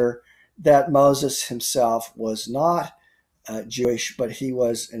structure, that Moses himself was not Jewish, but he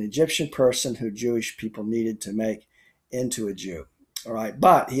was an Egyptian person who Jewish people needed to make into a Jew. All right,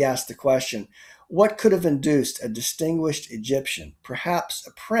 but he asked the question, what could have induced a distinguished Egyptian, perhaps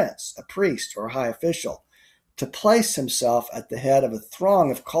a prince, a priest, or a high official, to place himself at the head of a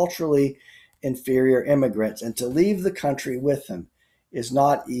throng of culturally inferior immigrants and to leave the country with them is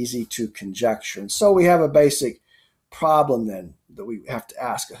not easy to conjecture. And so we have a basic problem then that we have to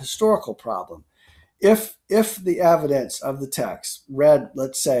ask, a historical problem. If the evidence of the text read,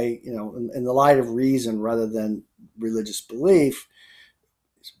 let's say, in the light of reason rather than religious belief,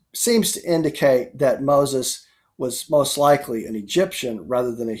 seems to indicate that Moses was most likely an Egyptian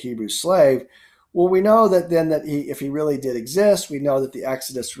rather than a Hebrew slave, well, we know that then that if he really did exist, we know that the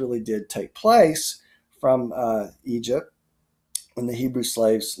Exodus really did take place from Egypt when the Hebrew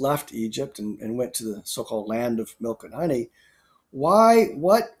slaves left Egypt and went to the so-called land of milk and honey.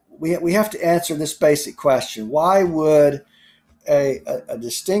 We have to answer this basic question. Why would a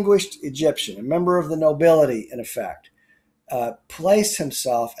distinguished Egyptian, a member of the nobility, in effect, place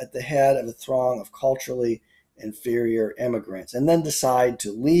himself at the head of a throng of culturally inferior immigrants and then decide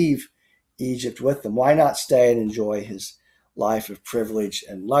to leave Egypt with them? Why not stay and enjoy his life of privilege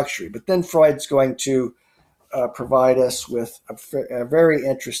and luxury. But then Freud's going to provide us with a very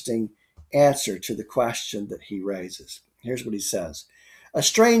interesting answer to the question that he raises. Here's what he says. A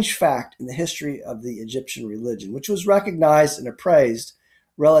strange fact in the history of the Egyptian religion, which was recognized and appraised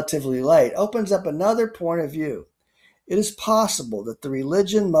relatively late, opens up another point of view. It is possible that the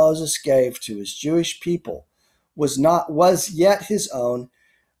religion Moses gave to his Jewish people was yet his own,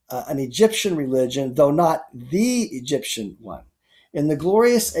 an Egyptian religion, though not the Egyptian one. In the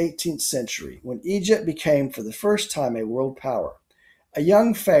glorious 18th century, when Egypt became for the first time a world power, a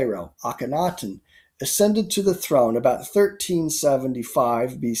young pharaoh, Akhenaten, ascended to the throne about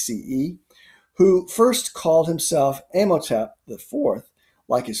 1375 BCE, who first called himself Amenhotep IV,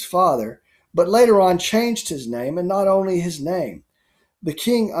 like his father, but later on changed his name, and not only his name. The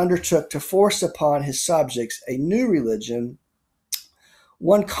king undertook to force upon his subjects a new religion,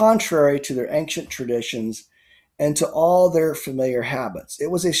 one contrary to their ancient traditions and to all their familiar habits.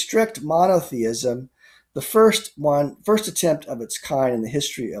 It was a strict monotheism, the first attempt of its kind in the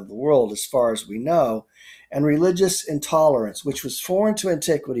history of the world, as far as we know, and religious intolerance, which was foreign to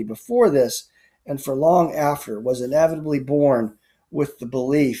antiquity before this and for long after, was inevitably born with the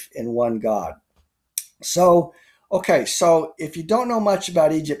belief in one God. So if you don't know much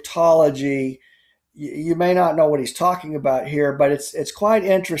about Egyptology, you may not know what he's talking about here, but it's quite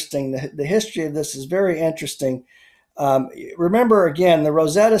interesting. The history of this is very interesting. Remember, again, the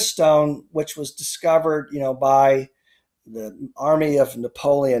Rosetta Stone, which was discovered, by the army of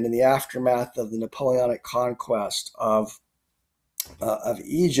Napoleon in the aftermath of the Napoleonic conquest of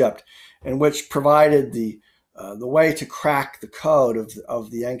Egypt, and which provided the way to crack the code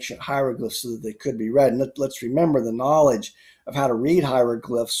of the ancient hieroglyphs so that they could be read. And let's remember, the knowledge of how to read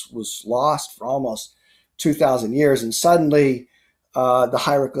hieroglyphs was lost for almost 2,000 years, and suddenly the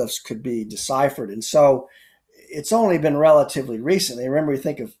hieroglyphs could be deciphered. And so it's only been relatively recently. Remember, we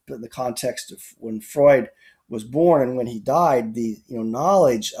think of the context of when Freud was born and when he died, the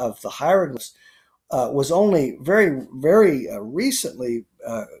knowledge of the hieroglyphs was only very, very recently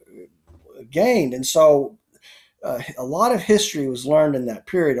gained. And so a lot of history was learned in that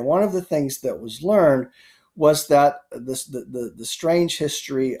period. And one of the things that was learned was that the strange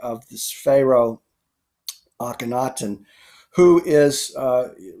history of this pharaoh Akhenaten, who is,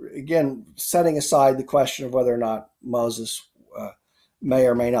 again, setting aside the question of whether or not Moses may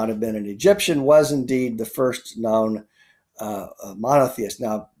or may not have been an Egyptian, was indeed the first known monotheist.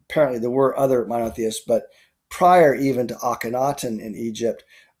 Now, apparently there were other monotheists, but prior even to Akhenaten in Egypt.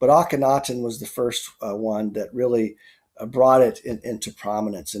 But Akhenaten was the first one that really brought it into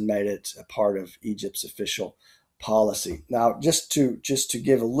prominence and made it a part of Egypt's official policy. Now, just to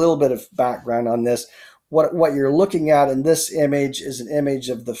give a little bit of background on this, what you're looking at in this image is an image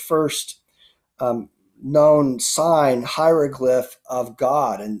of the first known sign, hieroglyph of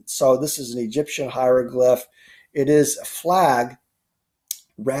God. And so this is an Egyptian hieroglyph. It is a flag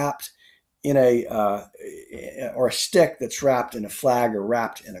wrapped in or a stick that's wrapped in a flag or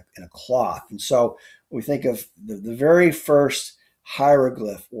wrapped in a cloth. And so we think of the very first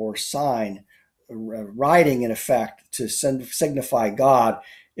hieroglyph or sign, writing in effect to signify God.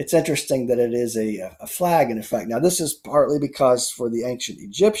 It's interesting that it is a flag in effect. Now, this is partly because for the ancient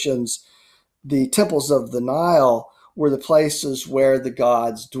Egyptians, the temples of the Nile were the places where the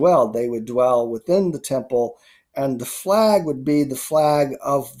gods dwelled. They would dwell within the temple, and the flag would be the flag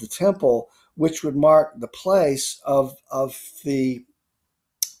of the temple, which would mark the place of the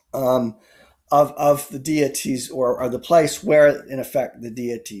deities, or the place where, in effect, the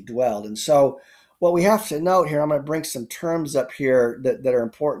deity dwelled. And so what we have to note here, I'm going to bring some terms up here that are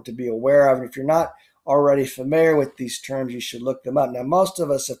important to be aware of. And if you're not already familiar with these terms, you should look them up. Now, most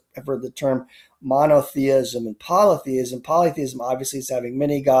of us have heard the term monotheism and polytheism. Polytheism obviously is having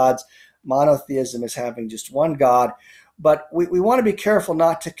many gods. Monotheism is having just one God. But we want to be careful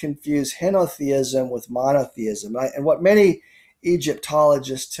not to confuse henotheism with monotheism. And what many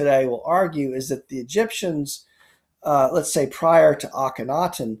Egyptologists today will argue is that the Egyptians, let's say prior to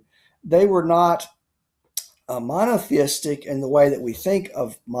Akhenaten, they were not monotheistic in the way that we think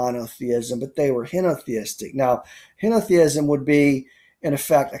of monotheism, but they were henotheistic. Now, henotheism would be, in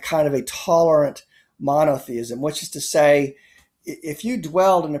effect, a kind of a tolerant monotheism, which is to say, if you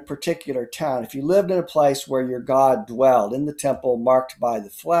dwelled in a particular town, if you lived in a place where your God dwelled in the temple marked by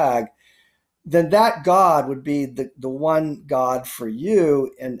the flag, then that God would be the one God for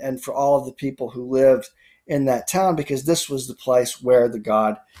you and for all of the people who lived in that town, because this was the place where the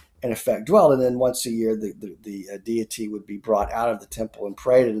God in effect dwelled. And then once a year, the deity would be brought out of the temple and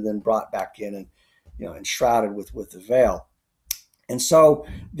paraded, and then brought back in and enshrouded with the veil. And so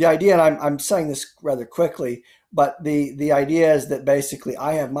the idea, and I'm saying this rather quickly, But the idea is that basically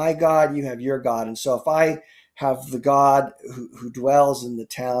I have my God, you have your God. And so if I have the God who dwells in the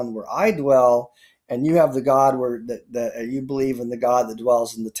town where I dwell, and you have the God that you believe in the God that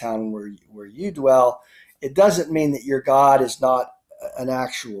dwells in the town where you dwell, it doesn't mean that your God is not an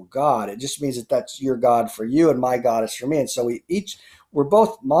actual God. It just means that that's your God for you and my God is for me. And so we're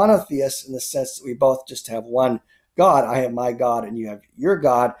both monotheists in the sense that we both just have one God. I have my God and you have your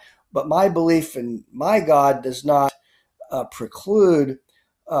God. But my belief in my God does not preclude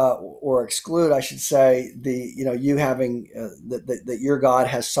or exclude, I should say, you having that your God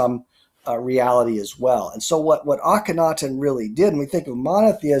has some reality as well. And so what Akhenaten really did, and we think of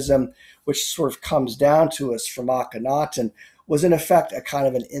monotheism, which sort of comes down to us from Akhenaten, was in effect a kind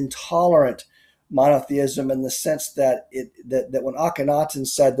of an intolerant monotheism in the sense that that when Akhenaten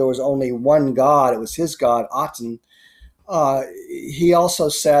said there was only one God, it was his God, Aten. He also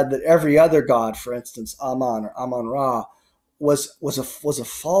said that every other god, for instance, Amun or Amun Ra, was a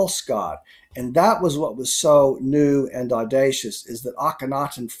false god, and that was what was so new and audacious, is that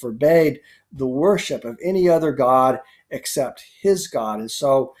Akhenaten forbade the worship of any other god except his God, and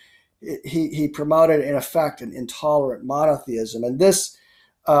so he promoted in effect an intolerant monotheism, and this,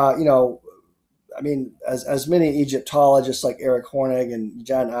 I mean, as many Egyptologists like Eric Hornig and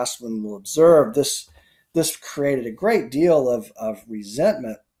Jan Assmann will observe, this created a great deal of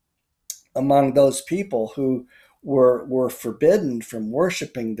resentment among those people who were forbidden from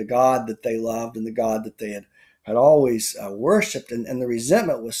worshiping the God that they loved and the God that they had always worshipped. And the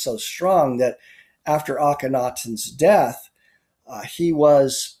resentment was so strong that after Akhenaten's death, he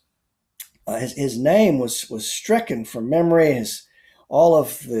was his name was stricken from memory. All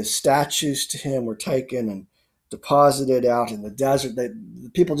of the statues to him were taken and deposited out in the desert. The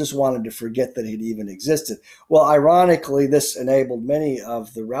people just wanted to forget that he'd even existed. Well, ironically, this enabled many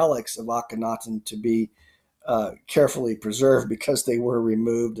of the relics of Akhenaten to be carefully preserved because they were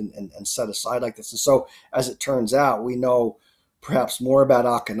removed and set aside like this. And so, as it turns out, we know perhaps more about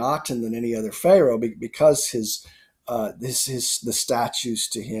Akhenaten than any other pharaoh because the statues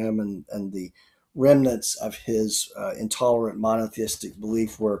to him and the remnants of his intolerant monotheistic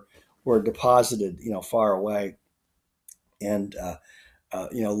belief were deposited, far away and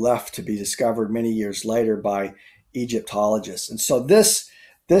left to be discovered many years later by Egyptologists. And so this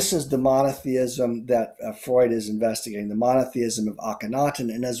is the monotheism that Freud is investigating, the monotheism of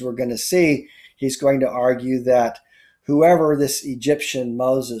Akhenaten. And as we're going to see, he's going to argue that whoever this Egyptian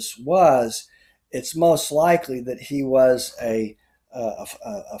Moses was, it's most likely that he was a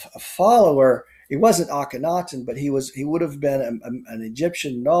follower. He wasn't Akhenaten, but he would have been an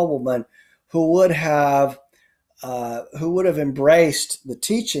Egyptian nobleman who would have embraced the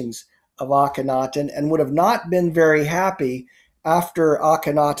teachings of Akhenaten and would have not been very happy after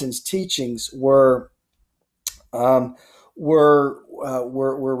Akhenaten's teachings were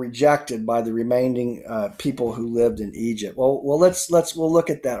rejected by the remaining people who lived in Egypt. Well, we'll look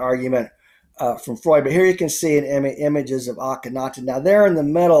at that argument from Freud. But here you can see images of Akhenaten. Now, there in the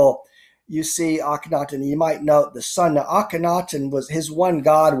middle, you see Akhenaten. You might note the sun. Now, Akhenaten was his one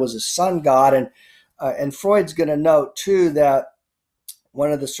god was a sun god, and Freud's going to note too that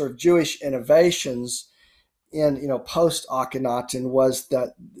one of the sort of Jewish innovations in post Akhenaten was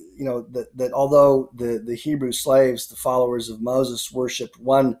that that although the Hebrew slaves, the followers of Moses, worshipped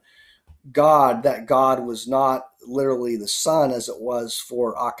one God, that God was not literally the sun as it was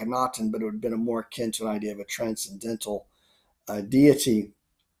for Akhenaten, but it would have been more akin to an idea of a transcendental deity.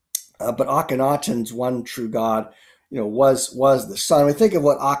 But Akhenaten's one true God, was the sun. We think of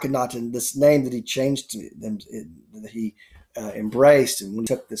what Akhenaten, this name that he changed to, that he embraced, and when he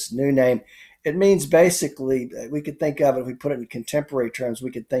took this new name, it means basically, we could think of it, if we put it in contemporary terms, we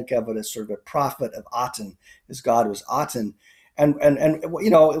could think of it as sort of a prophet of Aten. His God was Aten. And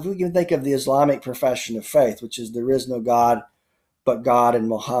if we can think of the Islamic profession of faith, which is there is no God but God and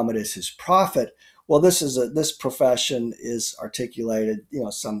Muhammad is his prophet. Well, this profession is articulated,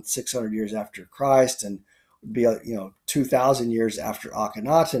 some 600 years after Christ and would be, 2,000 years after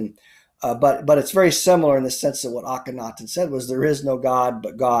Akhenaten. But it's very similar in the sense that what Akhenaten said was there is no God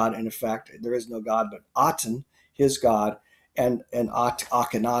but God. And in fact, there is no God but Aten, his God, and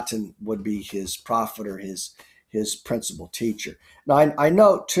Akhenaten would be his prophet or his principal teacher. Now, I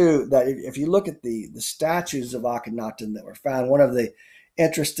note too that if you look at the statues of Akhenaten that were found, one of the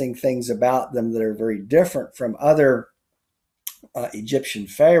interesting things about them that are very different from other Egyptian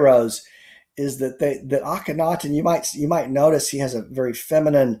pharaohs is that Akhenaten, you might notice he has a very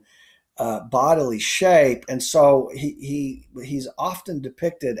feminine bodily shape, and so he's often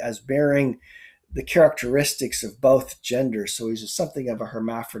depicted as bearing the characteristics of both genders. So he's something of a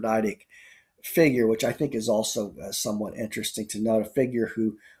hermaphroditic figure, which I think is also somewhat interesting to note, a figure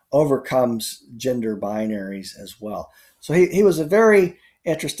who overcomes gender binaries as well. So he was a very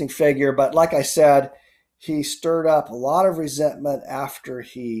interesting figure, but like I said, he stirred up a lot of resentment after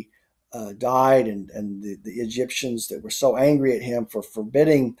he died, and the Egyptians that were so angry at him for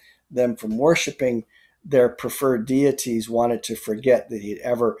forbidding them from worshiping their preferred deities wanted to forget that he had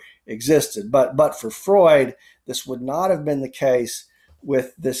ever existed. But for Freud, this would not have been the case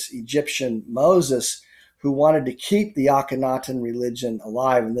with this Egyptian Moses, who wanted to keep the Akhenaten religion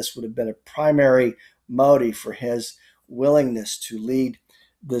alive, and this would have been a primary motive for his willingness to lead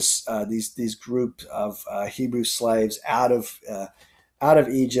these group of Hebrew slaves out of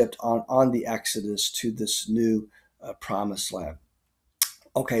Egypt on the Exodus to this new promised land.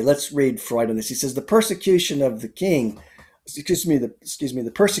 Okay, let's read Freud on this. He says the persecution of the king,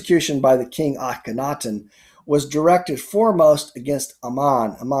 the persecution by the king Akhenaten was directed foremost against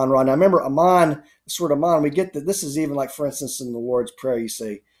Aman Ra. Now remember, Aman, the word Aman, we get that this is even like, for instance, in the Lord's Prayer, you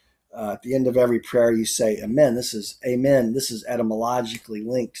say, at the end of every prayer, you say amen. This is amen. This is etymologically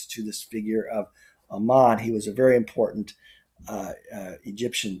linked to this figure of Aman. He was a very important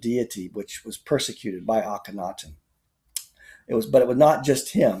Egyptian deity, which was persecuted by Akhenaten. But it was not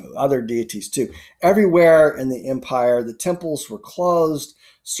just him, other deities too. Everywhere in the empire, the temples were closed,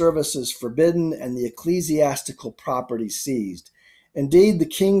 services forbidden, and the ecclesiastical property seized. Indeed, the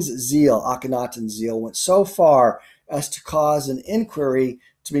king's zeal, Akhenaten's zeal, went so far as to cause an inquiry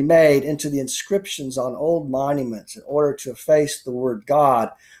to be made into the inscriptions on old monuments in order to efface the word God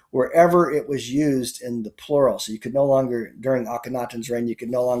wherever it was used in the plural. So you could no longer, during Akhenaten's reign, you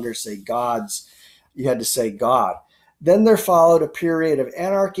could no longer say gods, you had to say God. Then there followed a period of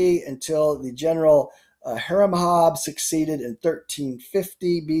anarchy until the general Haramhab succeeded in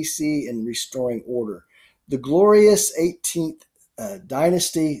 1350 BC in restoring order. The glorious 18th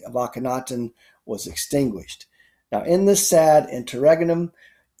dynasty of Akhenaten was extinguished. Now, in this sad interregnum,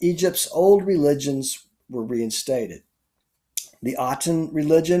 Egypt's old religions were reinstated. The Aten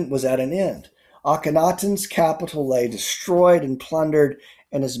religion was at an end. Akhenaten's capital lay destroyed and plundered,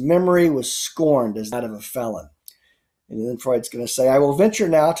 and his memory was scorned as that of a felon. And then Freud's going to say, I will venture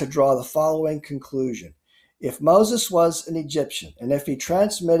now to draw the following conclusion. If Moses was an Egyptian, and if he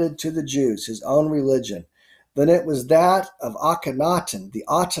transmitted to the Jews his own religion, then it was that of Akhenaten, the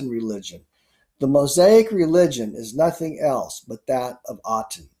Aten religion. The Mosaic religion is nothing else but that of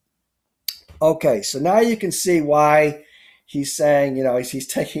Aten. Okay, so now you can see why he's saying,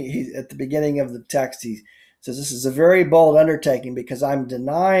 he's at the beginning of the text, he says, this is a very bold undertaking because I'm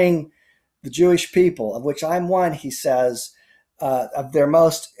denying the Jewish people, of which I'm one, he says, of their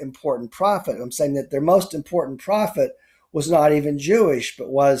most important prophet. I'm saying that their most important prophet was not even Jewish, but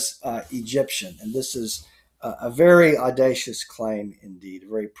was Egyptian. And this is a very audacious claim indeed, a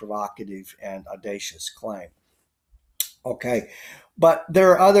very provocative and audacious claim. Okay, but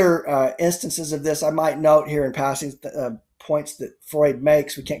there are other instances of this. I might note here in passing points that Freud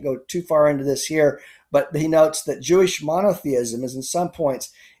makes. We can't go too far into this here, but he notes that Jewish monotheism is in some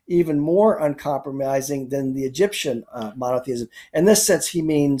points even more uncompromising than the Egyptian monotheism. In this sense, he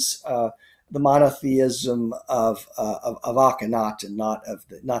means the monotheism of Akhenaten, not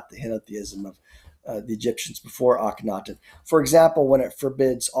the henotheism of the Egyptians before Akhenaten. For example, when it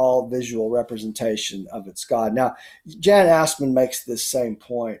forbids all visual representation of its god. Now, Jan Assmann makes this same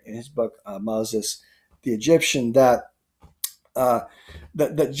point in his book Moses, the Egyptian, that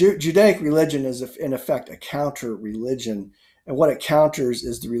Judaic religion is in effect a counter religion. And what it counters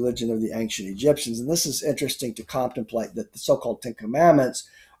is the religion of the ancient Egyptians. And this is interesting to contemplate, that the so-called Ten Commandments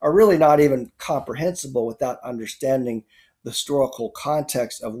are really not even comprehensible without understanding the historical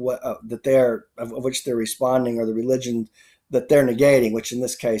context of what of which they're responding, or the religion that they're negating, which in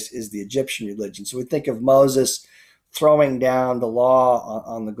this case is the Egyptian religion. So we think of Moses throwing down the law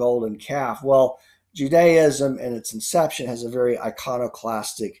on the golden calf. Well, Judaism in its inception has a very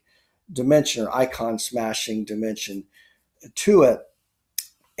iconoclastic dimension, or icon smashing dimension to it.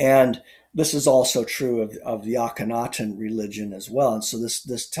 And this is also true of the Akhenaten religion as well. And so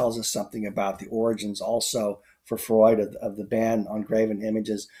this tells us something about the origins also for Freud of the ban on graven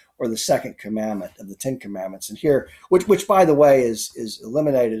images, or the second commandment of the Ten Commandments. And here, which by the way is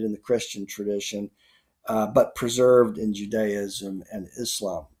eliminated in the Christian tradition, but preserved in Judaism and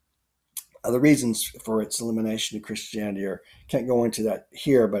Islam. The reasons for its elimination in Christianity can't go into that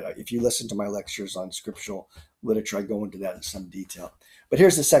here, but if you listen to my lectures on scriptural literature, I go into that in some detail. But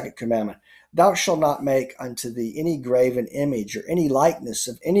here's the second commandment. Thou shalt not make unto thee any graven image or any likeness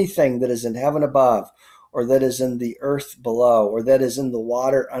of anything that is in heaven above, or that is in the earth below, or that is in the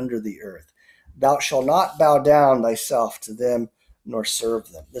water under the earth. Thou shalt not bow down thyself to them, nor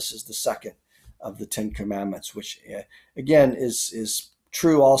serve them. This is the second of the Ten Commandments, which again is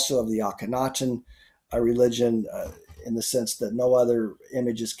true also of the Akhenaten religion, in the sense that no other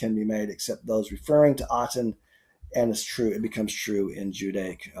images can be made except those referring to Aten, and it becomes true in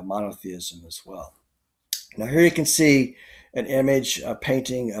Judaic monotheism as well. Now here you can see an image, a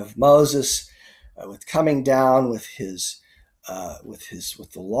painting of Moses with coming down with the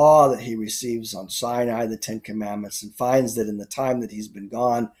law that he receives on Sinai, the Ten Commandments, and finds that in the time that he's been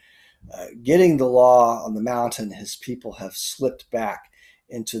gone, getting the law on the mountain, his people have slipped back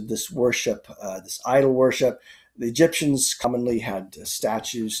into this worship, this idol worship. The Egyptians commonly had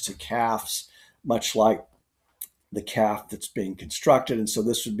statues to calves, much like the calf that's being constructed. And so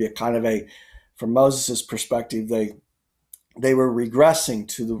this would be a kind of from Moses' perspective, they were regressing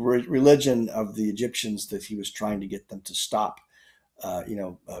to the religion of the Egyptians that he was trying to get them to stop,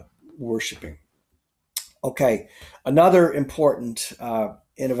 worshiping. Okay, another important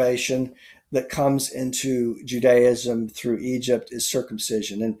innovation that comes into Judaism through Egypt is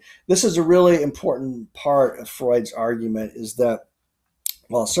circumcision. And this is a really important part of Freud's argument, is that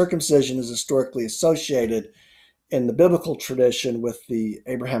while circumcision is historically associated in the biblical tradition with the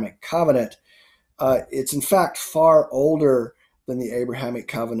Abrahamic covenant, it's in fact far older than the Abrahamic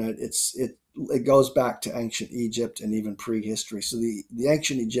covenant. It goes back to ancient Egypt and even prehistory. So the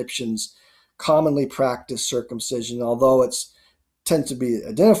ancient Egyptians commonly practiced circumcision, although it's tends to be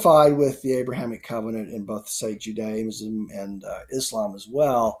identified with the Abrahamic covenant in both, say, Judaism and Islam as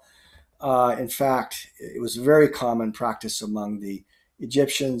well. In fact, it was a very common practice among the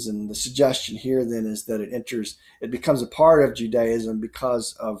Egyptians, and the suggestion here then is that it becomes a part of Judaism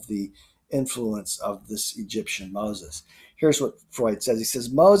because of the influence of this Egyptian Moses. Here's what Freud says. He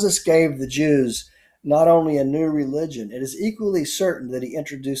says, Moses gave the Jews not only a new religion, it is equally certain that he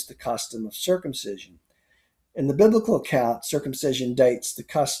introduced the custom of circumcision. In the biblical account, circumcision dates the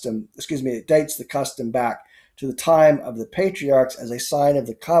custom back to the time of the patriarchs as a sign of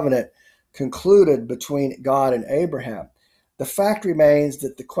the covenant concluded between God and Abraham. The fact remains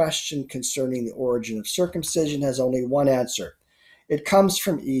that the question concerning the origin of circumcision has only one answer. It comes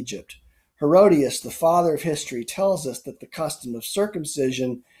from Egypt. Herodias, the father of history, tells us that the custom of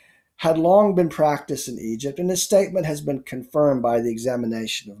circumcision had long been practiced in Egypt, and his statement has been confirmed by the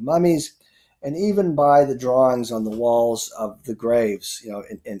examination of mummies and even by the drawings on the walls of the graves,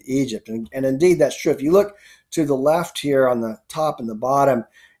 in Egypt. And indeed, that's true. If you look to the left here on the top and the bottom,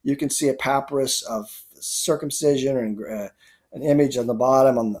 you can see a papyrus of circumcision, and an image on the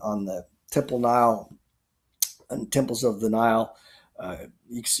bottom on the Temple Nile and temples of the Nile.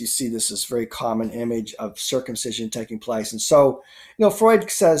 You see this as a very common image of circumcision taking place. And so, Freud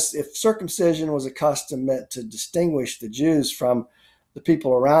says if circumcision was a custom meant to distinguish the Jews from the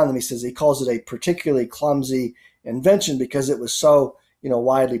people around them, he calls it a particularly clumsy invention because it was so,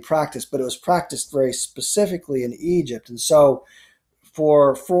 widely practiced, but it was practiced very specifically in Egypt. And so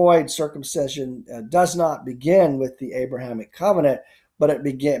for Freud, circumcision does not begin with the Abrahamic covenant, but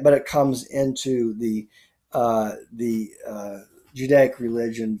it comes into the Judaic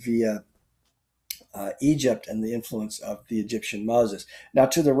religion via Egypt and the influence of the Egyptian Moses. Now,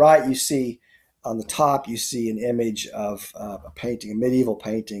 to the right, you see on the top, you see an image of a medieval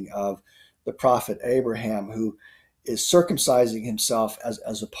painting of the prophet Abraham, who is circumcising himself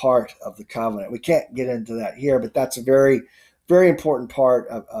as a part of the covenant. We can't get into that here, but that's a very, very important part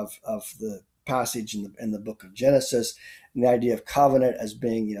of the passage in the book of Genesis, and the idea of covenant as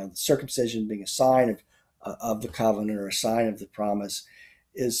being, the circumcision being a sign of the covenant or a sign of the promise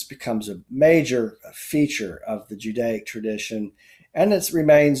becomes a major feature of the Judaic tradition, and it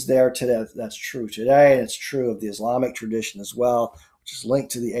remains there today. That's true today, and it's true of the Islamic tradition as well, which is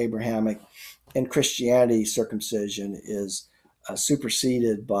linked to the Abrahamic. In Christianity, circumcision is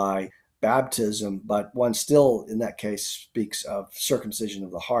superseded by baptism, but one still, in that case, speaks of circumcision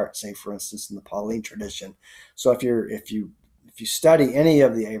of the heart, say, for instance, in the Pauline tradition. So if you study any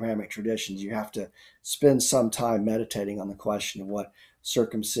of the Abrahamic traditions, you have to spend some time meditating on the question of what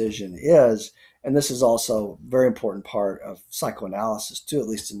circumcision is. And this is also a very important part of psychoanalysis, too, at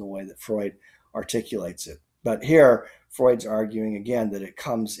least in the way that Freud articulates it. But here, Freud's arguing again that it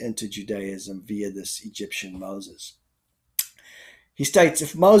comes into Judaism via this Egyptian Moses. He states,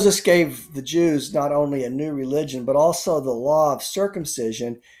 if Moses gave the Jews not only a new religion, but also the law of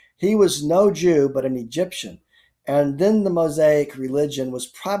circumcision, he was no Jew, but an Egyptian. And then the Mosaic religion was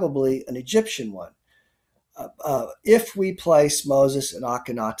probably an Egyptian one. If we place Moses in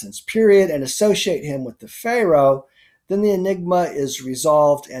Akhenaten's period and associate him with the Pharaoh, then the enigma is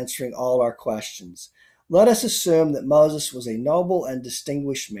resolved, answering all our questions. Let us assume that Moses was a noble and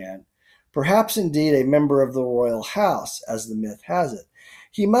distinguished man, perhaps indeed a member of the royal house, as the myth has it.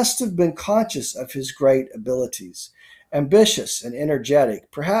 He must have been conscious of his great abilities. Ambitious and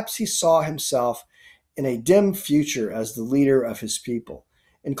energetic, perhaps he saw himself in a dim future as the leader of his people.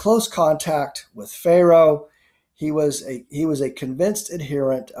 In close contact with Pharaoh, he was a convinced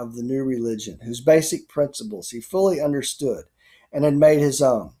adherent of the new religion, whose basic principles he fully understood and had made his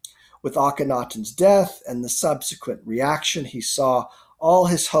own. With Akhenaten's death and the subsequent reaction, he saw all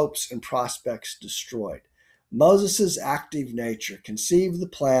his hopes and prospects destroyed. Moses' active nature conceived the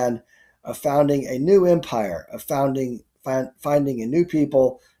plan of founding a new empire, of finding a new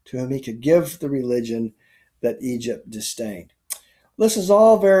people to whom he could give the religion that Egypt disdained. This is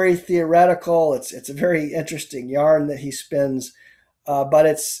all very theoretical. It's a very interesting yarn that he spins, but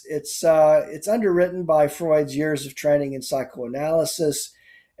it's underwritten by Freud's years of training in psychoanalysis,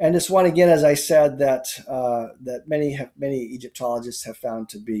 and it's one again, as I said, that many Egyptologists have found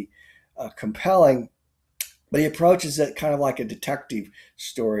to be compelling. But he approaches it kind of like a detective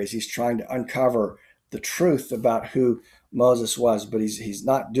story as he's trying to uncover the truth about who Moses was, but he's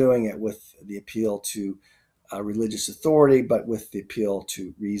not doing it with the appeal to religious authority, but with the appeal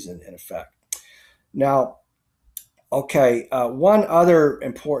to reason, in effect. Now, one other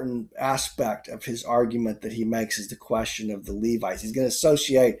important aspect of his argument that he makes is the question of the Levites. He's going to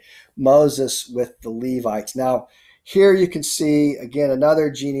associate Moses with the Levites. Now, here you can see, again, another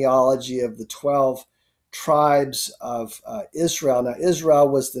genealogy of the 12 tribes of Israel. Now, Israel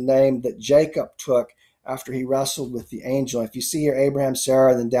was the name that Jacob took after he wrestled with the angel. If you see here, Abraham,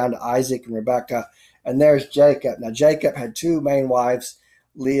 Sarah, then down to Isaac and Rebekah, and there's Jacob. Now, Jacob had two main wives,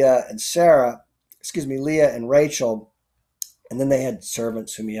 Leah and Rachel, and then they had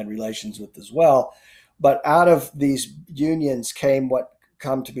servants whom he had relations with as well. But out of these unions came what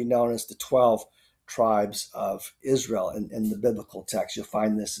come to be known as the 12 tribes of Israel in the biblical text. You'll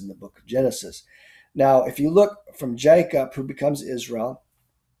find this in the book of Genesis. Now, if you look from Jacob, who becomes Israel,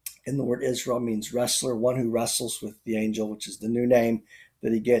 and the word Israel means wrestler, one who wrestles with the angel, which is the new name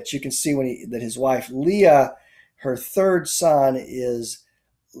that he gets. You can see that his wife Leah, her third son, is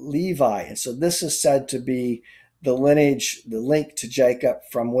Levi. And so this is said to be the lineage, the link to Jacob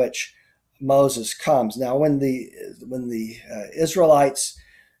from which Moses comes. Now, when the Israelites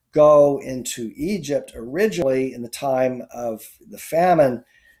go into Egypt originally in the time of the famine,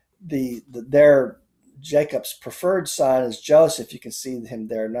 their Jacob's preferred son is Joseph. You can see him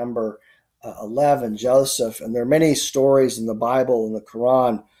there, number 11, Joseph. And there are many stories in the Bible and the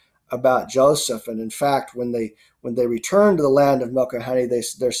Quran about Joseph. And in fact, when they return to the land of milk and honey,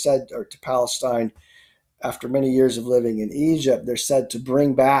 they're said, or to Palestine, after many years of living in Egypt, they're said to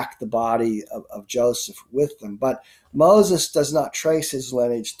bring back the body of Joseph with them. But Moses does not trace his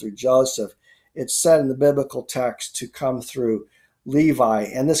lineage through Joseph. It's said in the biblical text to come through Levi.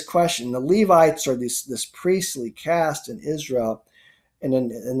 And this question, the Levites are this priestly caste in Israel, and in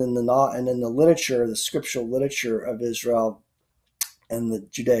the literature, the scriptural literature of Israel and the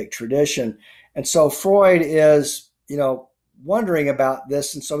Judaic tradition. And so Freud is, wondering about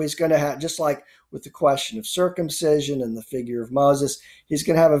this. And so he's going to have, just like with the question of circumcision and the figure of Moses, he's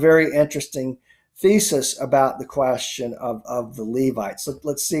going to have a very interesting thesis about the question of the Levites.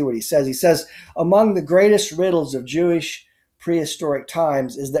 Let's see what he says. He says, among the greatest riddles of Jewish prehistoric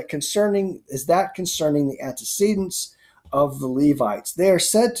times is that concerning the antecedents of the Levites. They are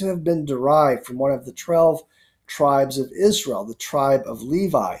said to have been derived from one of the 12 tribes of Israel, the tribe of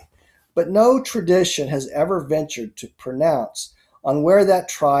Levi. But no tradition has ever ventured to pronounce on where that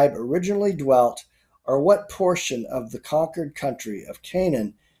tribe originally dwelt or what portion of the conquered country of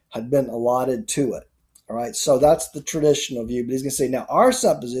Canaan had been allotted to it. All right, so that's the traditional view. But he's going to say, now our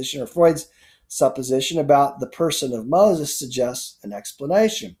supposition, or Freud's supposition about the person of Moses, suggests an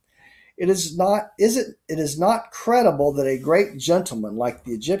explanation. It is not credible that a great gentleman like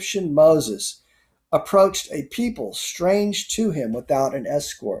the Egyptian Moses approached a people strange to him without an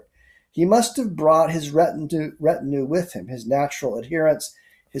escort. He must have brought his retinue with him, his natural adherents,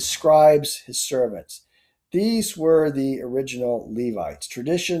 his scribes, his servants. These were the original Levites.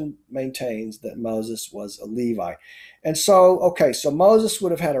 Tradition maintains that Moses was a Levi. And so Moses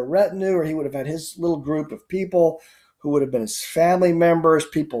would have had a retinue, or he would have had his little group of people who would have been his family members,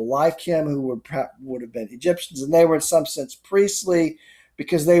 people like him who would have been Egyptians, and they were in some sense priestly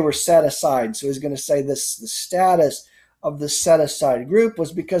because they were set aside. So he's going to say the status of the set-aside group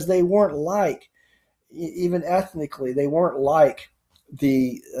was because they weren't like, even ethnically, they weren't like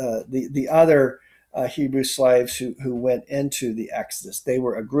the other Hebrew slaves who went into the Exodus. They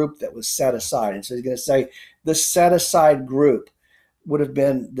were a group that was set aside. And so he's going to say this set-aside group would have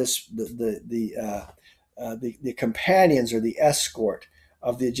been the companions or the escort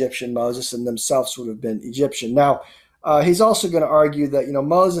of the Egyptian Moses, and themselves would have been Egyptian. Now, He's also going to argue that,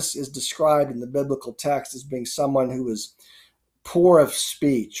 Moses is described in the biblical text as being someone who was poor of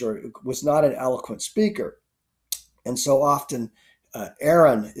speech or was not an eloquent speaker. And so often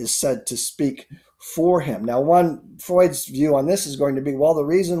Aaron is said to speak for him. Now, Freud's view on this is going to be, well, the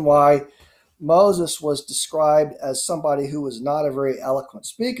reason why Moses was described as somebody who was not a very eloquent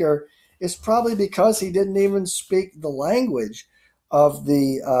speaker is probably because he didn't even speak the language of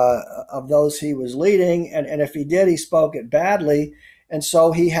those he was leading, and if he did, he spoke it badly, and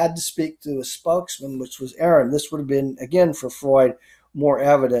so he had to speak to a spokesman, which was Aaron. This would have been, again, for Freud, more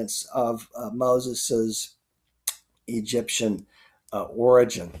evidence of Moses's Egyptian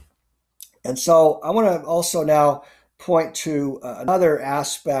origin. And so I want to also now point to another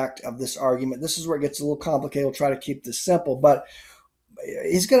aspect of this argument. This is where it gets a little complicated. We'll try to keep this simple, but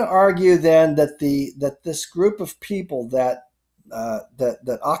he's going to argue then that this group of people that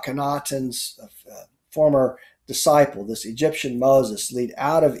Akhenaten's former disciple, this Egyptian Moses, lead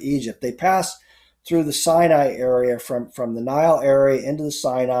out of Egypt. They pass through the Sinai area, from the Nile area into the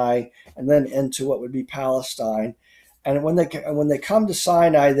Sinai, and then into what would be Palestine. And when they come to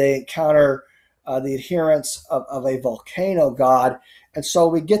Sinai, they encounter the adherents of a volcano god, and so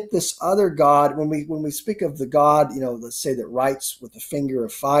we get this other god. When we speak of the god, let's say that writes with a finger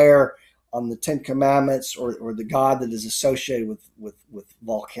of fire on the Ten Commandments, or the god that is associated with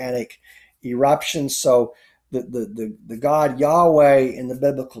volcanic eruptions. So the god Yahweh in the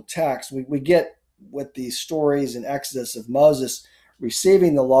biblical text, we get with these stories in Exodus of Moses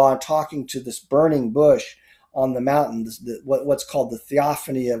receiving the law and talking to this burning bush on the mountain, what's called the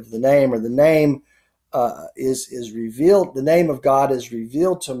theophany of the name, or the name is revealed. The name of God is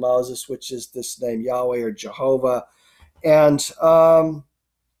revealed to Moses, which is this name Yahweh or Jehovah. And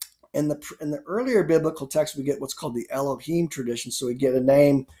in the earlier biblical text, we get what's called the Elohim tradition. So we get a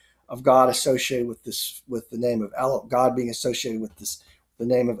name of God associated with the name of God being associated with the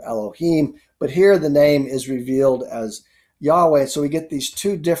name of Elohim. But here the name is revealed as Yahweh. So we get these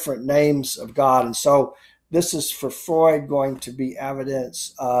two different names of God. And so this is, for Freud, going to be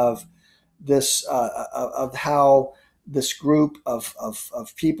evidence of this, of how this group of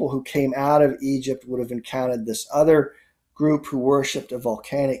people who came out of Egypt would have encountered this other group who worshipped a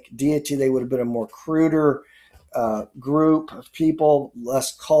volcanic deity. They would have been a more cruder group of people,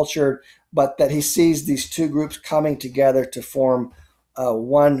 less cultured, but that he sees these two groups coming together to form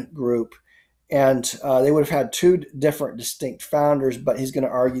one group. And they would have had two different distinct founders, but he's going to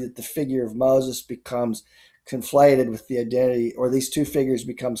argue that the figure of Moses becomes conflated with the identity, or these two figures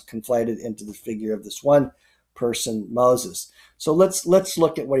becomes conflated into the figure of this one person, Moses. So let's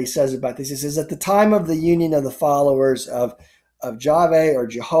look at what he says about this. He says, at the time of the union of the followers of Javeh or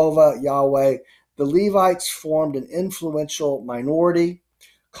Jehovah, Yahweh, the Levites formed an influential minority,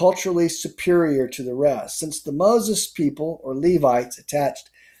 culturally superior to the rest. Since the Moses people, or Levites, attached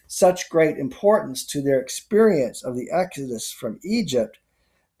such great importance to their experience of the Exodus from Egypt,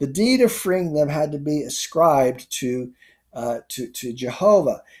 the deed of freeing them had to be ascribed to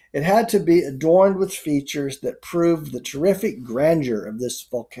Jehovah. It had to be adorned with features that proved the terrific grandeur of this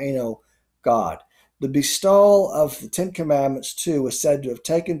volcano god. The bestowal of the Ten Commandments, too, was said to have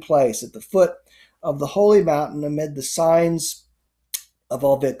taken place at the foot of the holy mountain amid the signs of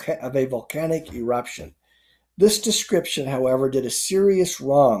a volcanic eruption. This description, however, did a serious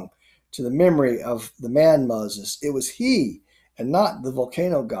wrong to the memory of the man Moses. It was he, and not the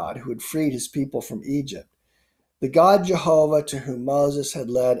volcano god, who had freed his people from Egypt. The God Jehovah, to whom Moses had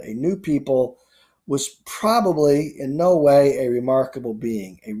led a new people, was probably in no way a remarkable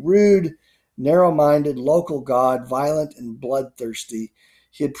being. A rude, narrow-minded local god, violent and bloodthirsty.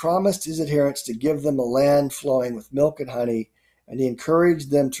 He had promised his adherents to give them a land flowing with milk and honey, and he encouraged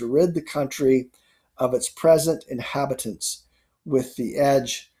them to rid the country of its present inhabitants with the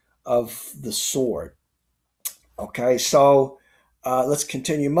edge of the sword. Okay, so let's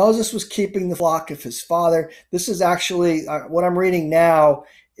continue. Moses was keeping the flock of his father. This is actually, what I'm reading now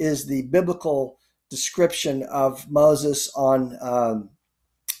is the biblical description of Moses on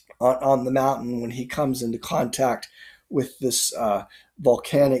the mountain when he comes into contact with this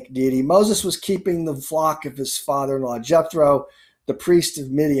volcanic deity. Moses was keeping the flock of his father-in-law Jethro, the priest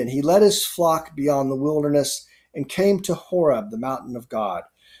of Midian. He led his flock beyond the wilderness and came to Horeb, the mountain of God.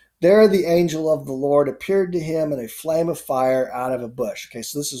 There the angel of the Lord appeared to him in a flame of fire out of a bush. Okay,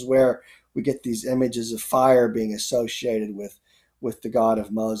 so this is where we get these images of fire being associated with the God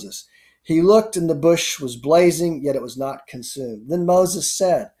of Moses. He looked, and the bush was blazing, yet it was not consumed. Then Moses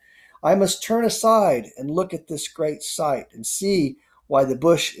said, I must turn aside and look at this great sight and see why the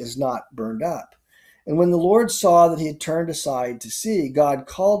bush is not burned up. And when the Lord saw that he had turned aside to see, God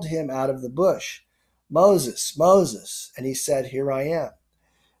called him out of the bush, Moses, Moses. And he said, Here I am.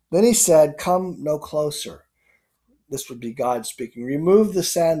 Then he said, Come no closer. This would be God speaking. Remove the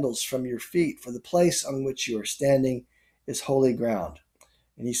sandals from your feet, for the place on which you are standing is holy ground.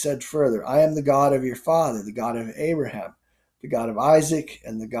 And he said further, I am the God of your father, the God of Abraham, the God of Isaac,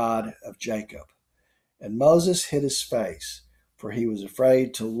 and the God of Jacob. And Moses hid his face, for he was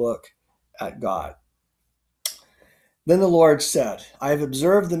afraid to look at God. Then the Lord said, I have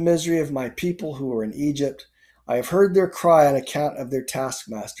observed the misery of my people who are in Egypt. I have heard their cry on account of their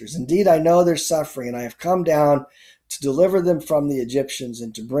taskmasters. Indeed, I know their suffering, and I have come down to deliver them from the Egyptians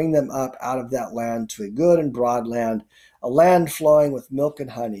and to bring them up out of that land to a good and broad land, a land flowing with milk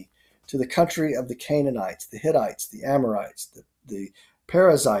and honey, to the country of the Canaanites, the Hittites, the Amorites, the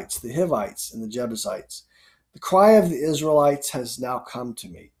Perizzites, the Hivites, and the Jebusites. The cry of the Israelites has now come to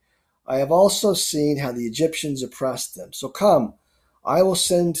me. I have also seen how the Egyptians oppressed them. So come, I will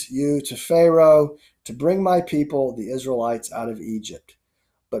send you to Pharaoh to bring my people, the Israelites, out of Egypt.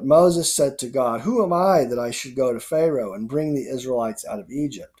 But Moses said to God, Who am I that I should go to Pharaoh and bring the Israelites out of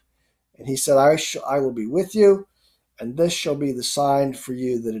Egypt? And he said, I will be with you, and this shall be the sign for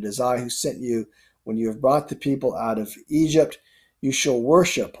you that it is I who sent you. When you have brought the people out of Egypt, you shall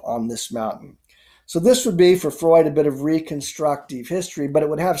worship on this mountain. So this would be, for Freud, a bit of reconstructive history, but it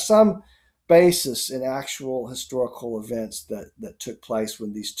would have some basis in actual historical events that took place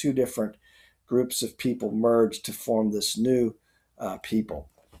when these two different groups of people merged to form this new people.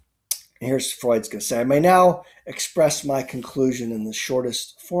 Here's Freud's going to say, I may now express my conclusion in the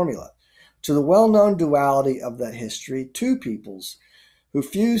shortest formula. To the well-known duality of that history, two peoples who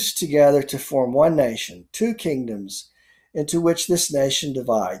fused together to form one nation, two kingdoms into which this nation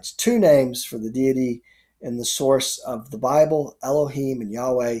divides, two names for the deity and the source of the Bible, Elohim and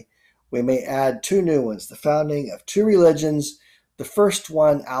Yahweh. We may add two new ones, the founding of two religions, the first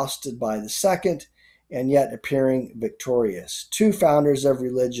one ousted by the second, and yet appearing victorious. Two founders of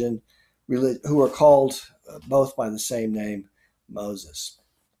religion who are called both by the same name, Moses.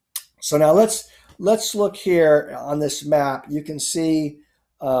 So now let's look here on this map. You can see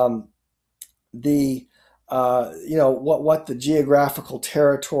what the geographical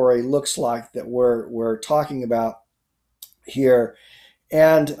territory looks like that we're talking about here.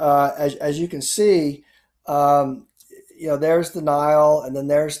 And as you can see, there's the Nile, and then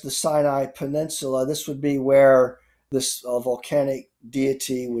there's the Sinai Peninsula. This would be where this volcanic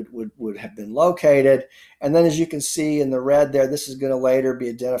deity would have been located. And then, as you can see in the red there, this is going to later be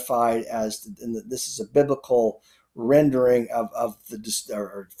identified as this is a biblical rendering of the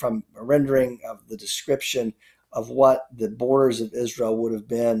description of what the borders of Israel would have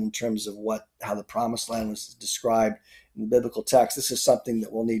been in terms of how the Promised Land was described in the biblical text. This is something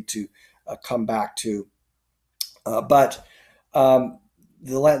that we'll need to come back to. But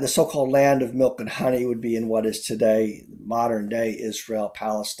the so-called land of milk and honey would be in what is today modern-day Israel,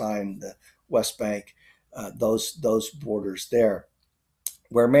 Palestine, the West Bank, those borders there.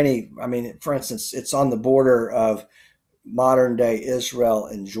 Where for instance, it's on the border of modern-day Israel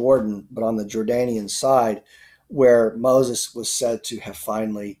and Jordan, but on the Jordanian side, where Moses was said to have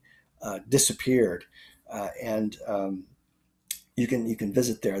finally disappeared. And you can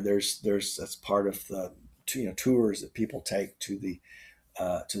visit there. There's that's part of the tours that people take to the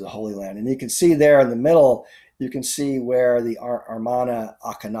Holy Land. And you can see there in the middle, you can see where the Amarna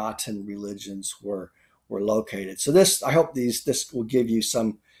Akhenaten religions were located. So I hope this will give you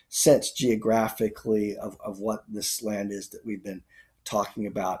some sense geographically of what this land is that we've been talking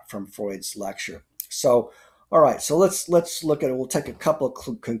about from Freud's lecture. So, all right, so let's look at it. We'll take a couple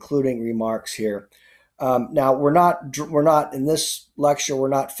of concluding remarks here. Now we're not in this lecture. We're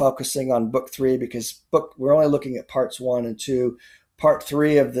not focusing on book 3 because we're only looking at parts 1 and 2. Part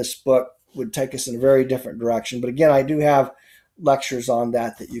 3 of this book would take us in a very different direction. But again, I do have lectures on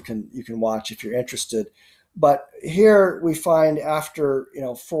that you can watch if you're interested. But here we find after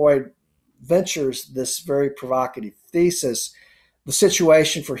Freud ventures this very provocative thesis, the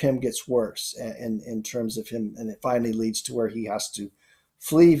situation for him gets worse in terms of him, and it finally leads to where he has to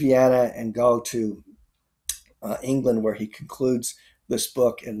flee Vienna and go to England, where he concludes this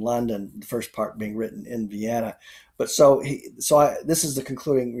book in London, the first part being written in Vienna. But this is the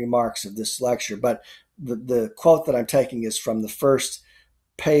concluding remarks of this lecture. But the quote that I'm taking is from the first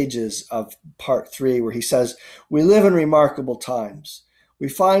pages of part 3, where he says, "We live in remarkable times. We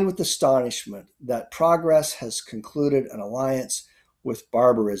find with astonishment that progress has concluded an alliance with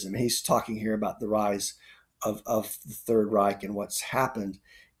barbarism." He's talking here about the rise of the Third Reich and what's happened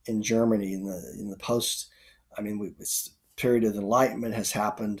in Germany in the post. This period of enlightenment has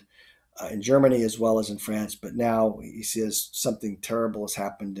happened in Germany as well as in France, but now he says something terrible has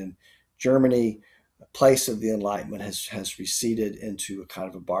happened in Germany. place of the Enlightenment has receded into a kind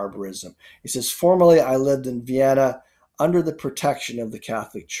of a barbarism. He says, formerly I lived in Vienna under the protection of the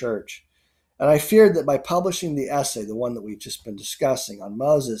Catholic Church. And I feared that by publishing the essay, the one that we've just been discussing on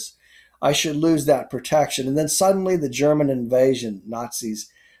Moses, I should lose that protection. And then suddenly the German invasion, Nazis,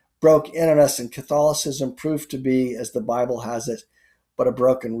 broke in on us, and Catholicism proved to be, as the Bible has it, but a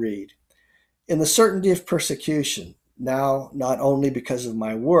broken reed. In the certainty of persecution, now not only because of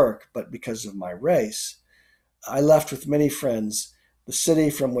my work, but because of my race, I left with many friends the city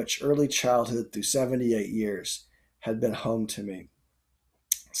from which early childhood through 78 years had been home to me.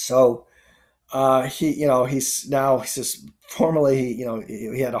 So he says formerly,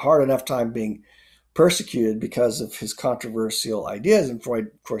 he had a hard enough time being persecuted because of his controversial ideas, and Freud,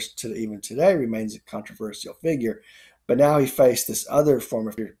 of course, even today remains a controversial figure. But now he faced this other form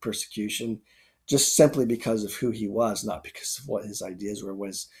of persecution just simply because of who he was, not because of what his ideas were, what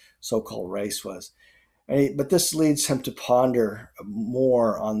his so-called race was. But this leads him to ponder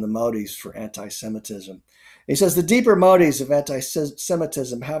more on the motives for anti-Semitism. He says the deeper motives of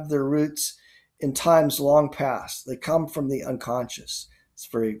anti-Semitism have their roots in times long past. They come from the unconscious. It's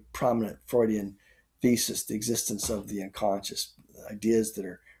a very prominent Freudian thesis, the existence of the unconscious, ideas that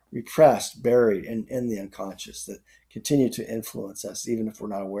are repressed, buried in the unconscious that continue to influence us, even if we're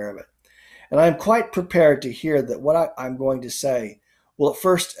not aware of it. And I'm quite prepared to hear that what I'm going to say will at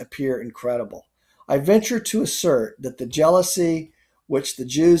first appear incredible. I venture to assert that the jealousy which the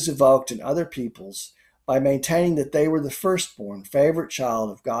Jews evoked in other peoples by maintaining that they were the firstborn, favorite child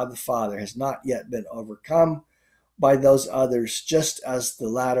of God the Father has not yet been overcome by those others, just as the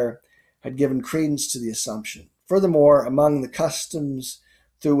latter had given credence to the assumption. Furthermore, among the customs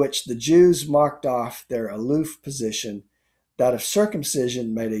through which the Jews marked off their aloof position, that of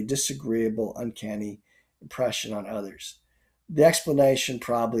circumcision made a disagreeable, uncanny impression on others. The explanation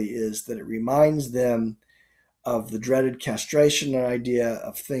probably is that it reminds them of the dreaded castration, an idea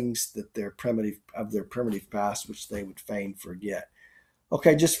of things that their primitive past, which they would fain forget.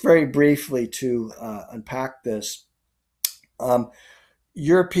 Okay, just very briefly to unpack this.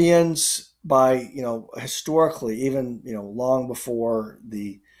 Europeans, historically, even long before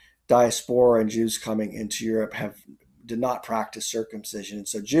the diaspora and Jews coming into Europe, did not practice circumcision, and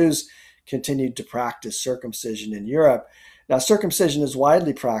so Jews continued to practice circumcision in Europe. Now, circumcision is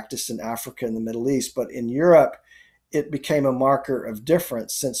widely practiced in Africa and the Middle East, but in Europe, it became a marker of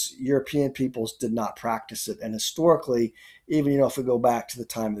difference since European peoples did not practice it. And historically, even if we go back to the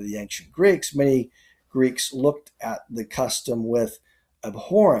time of the ancient Greeks, many Greeks looked at the custom with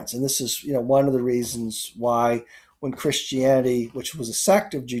abhorrence. And this is, one of the reasons why when Christianity, which was a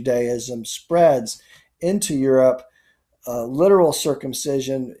sect of Judaism, spreads into Europe, literal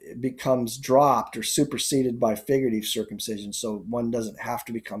circumcision becomes dropped or superseded by figurative circumcision. So one doesn't have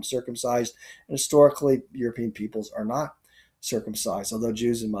to become circumcised. And historically, European peoples are not circumcised, although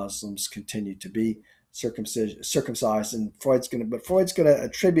Jews and Muslims continue to be circumcised. And Freud's going to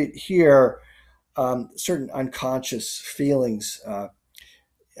attribute here certain unconscious feelings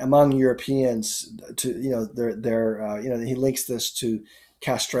among Europeans to he links this to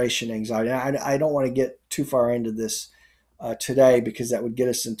castration anxiety. And I don't want to get too far into this today because that would get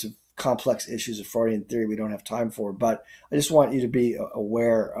us into complex issues of Freudian theory we don't have time for. But I just want you to be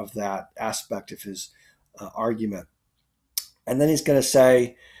aware of that aspect of his argument. And then he's going to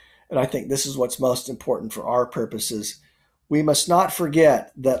say, and I think this is what's most important for our purposes, we must not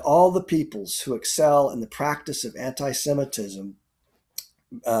forget that all the peoples who excel in the practice of anti-Semitism,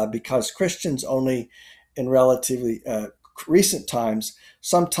 because Christians only in relatively recent times,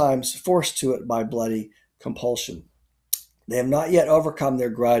 sometimes forced to it by bloody compulsion. They have not yet overcome their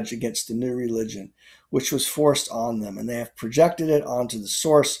grudge against the new religion, which was forced on them, and they have projected it onto the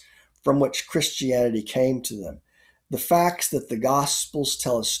source from which Christianity came to them. The facts that the Gospels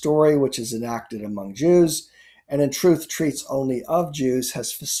tell a story which is enacted among Jews, and in truth treats only of Jews,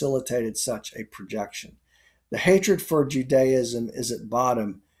 has facilitated such a projection. The hatred for Judaism is at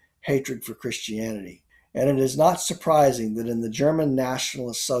bottom hatred for Christianity. And it is not surprising that in the German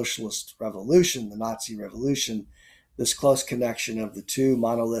Nationalist Socialist Revolution, the Nazi Revolution, this close connection of the two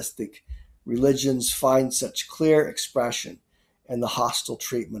monolithic religions finds such clear expression in the hostile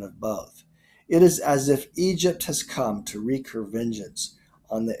treatment of both. It is as if Egypt has come to wreak her vengeance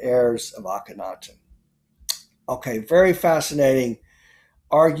on the heirs of Akhenaten. Okay, very fascinating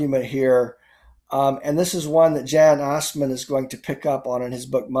argument here. And this is one that Jan Assmann is going to pick up on in his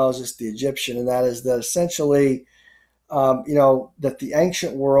book, Moses the Egyptian, and that is that essentially, that the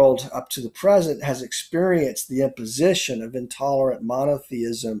ancient world up to the present has experienced the imposition of intolerant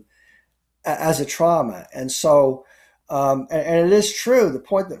monotheism as a trauma. And so And it is true. The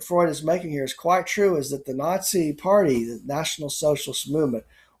point that Freud is making here is quite true, is that the Nazi Party, the National Socialist movement,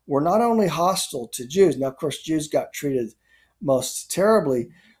 were not only hostile to Jews. Now, of course, Jews got treated most terribly,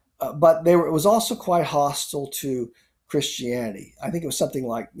 but it was also quite hostile to Christianity. I think it was something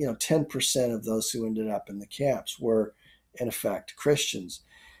like 10% of those who ended up in the camps were, in effect, Christians.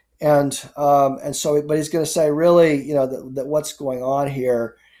 And so, but he's going to say, really, that what's going on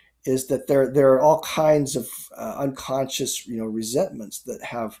here is that there are all kinds of unconscious, resentments that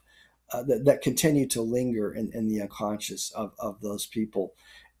have that continue to linger in the unconscious of those people,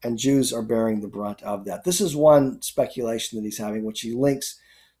 and Jews are bearing the brunt of that. This is one speculation that he's having, which he links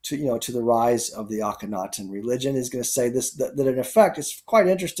to to the rise of the Akhenaten religion. He's going to say this that in effect, it's quite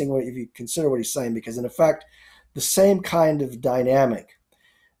interesting if you consider what he's saying, because in effect, the same kind of dynamic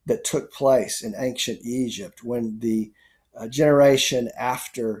that took place in ancient Egypt when the generation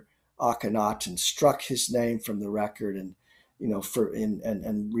after Akhenaten struck his name from the record and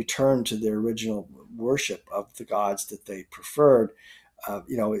and returned to their original worship of the gods that they preferred.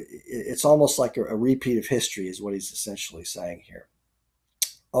 It's almost like a repeat of history, is what he's essentially saying here.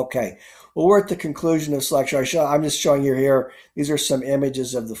 Okay, well, we're at the conclusion of this lecture. I'm just showing you here. These are some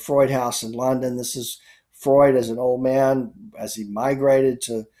images of the Freud house in London. This is Freud as an old man as he migrated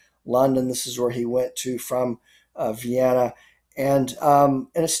to London. This is where he went to from Vienna, and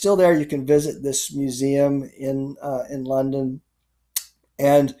it's still there. You can visit this museum in London.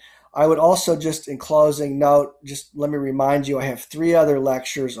 And I would also, just in closing note, just let me remind you, I have 3 other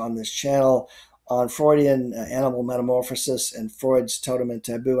lectures on this channel on Freudian animal metamorphosis and Freud's Totem and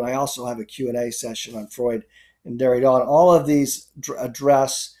Taboo. And I also have a Q&A session on Freud and Derrida. And all of these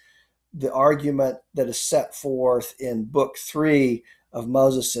address the argument that is set forth in Book 3 of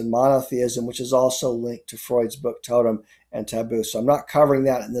Moses and Monotheism, which is also linked to Freud's book Totem and Taboo. So I'm not covering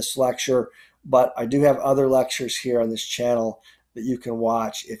that in this lecture, but I do have other lectures here on this channel that you can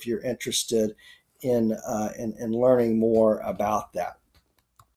watch if you're interested in learning more about that.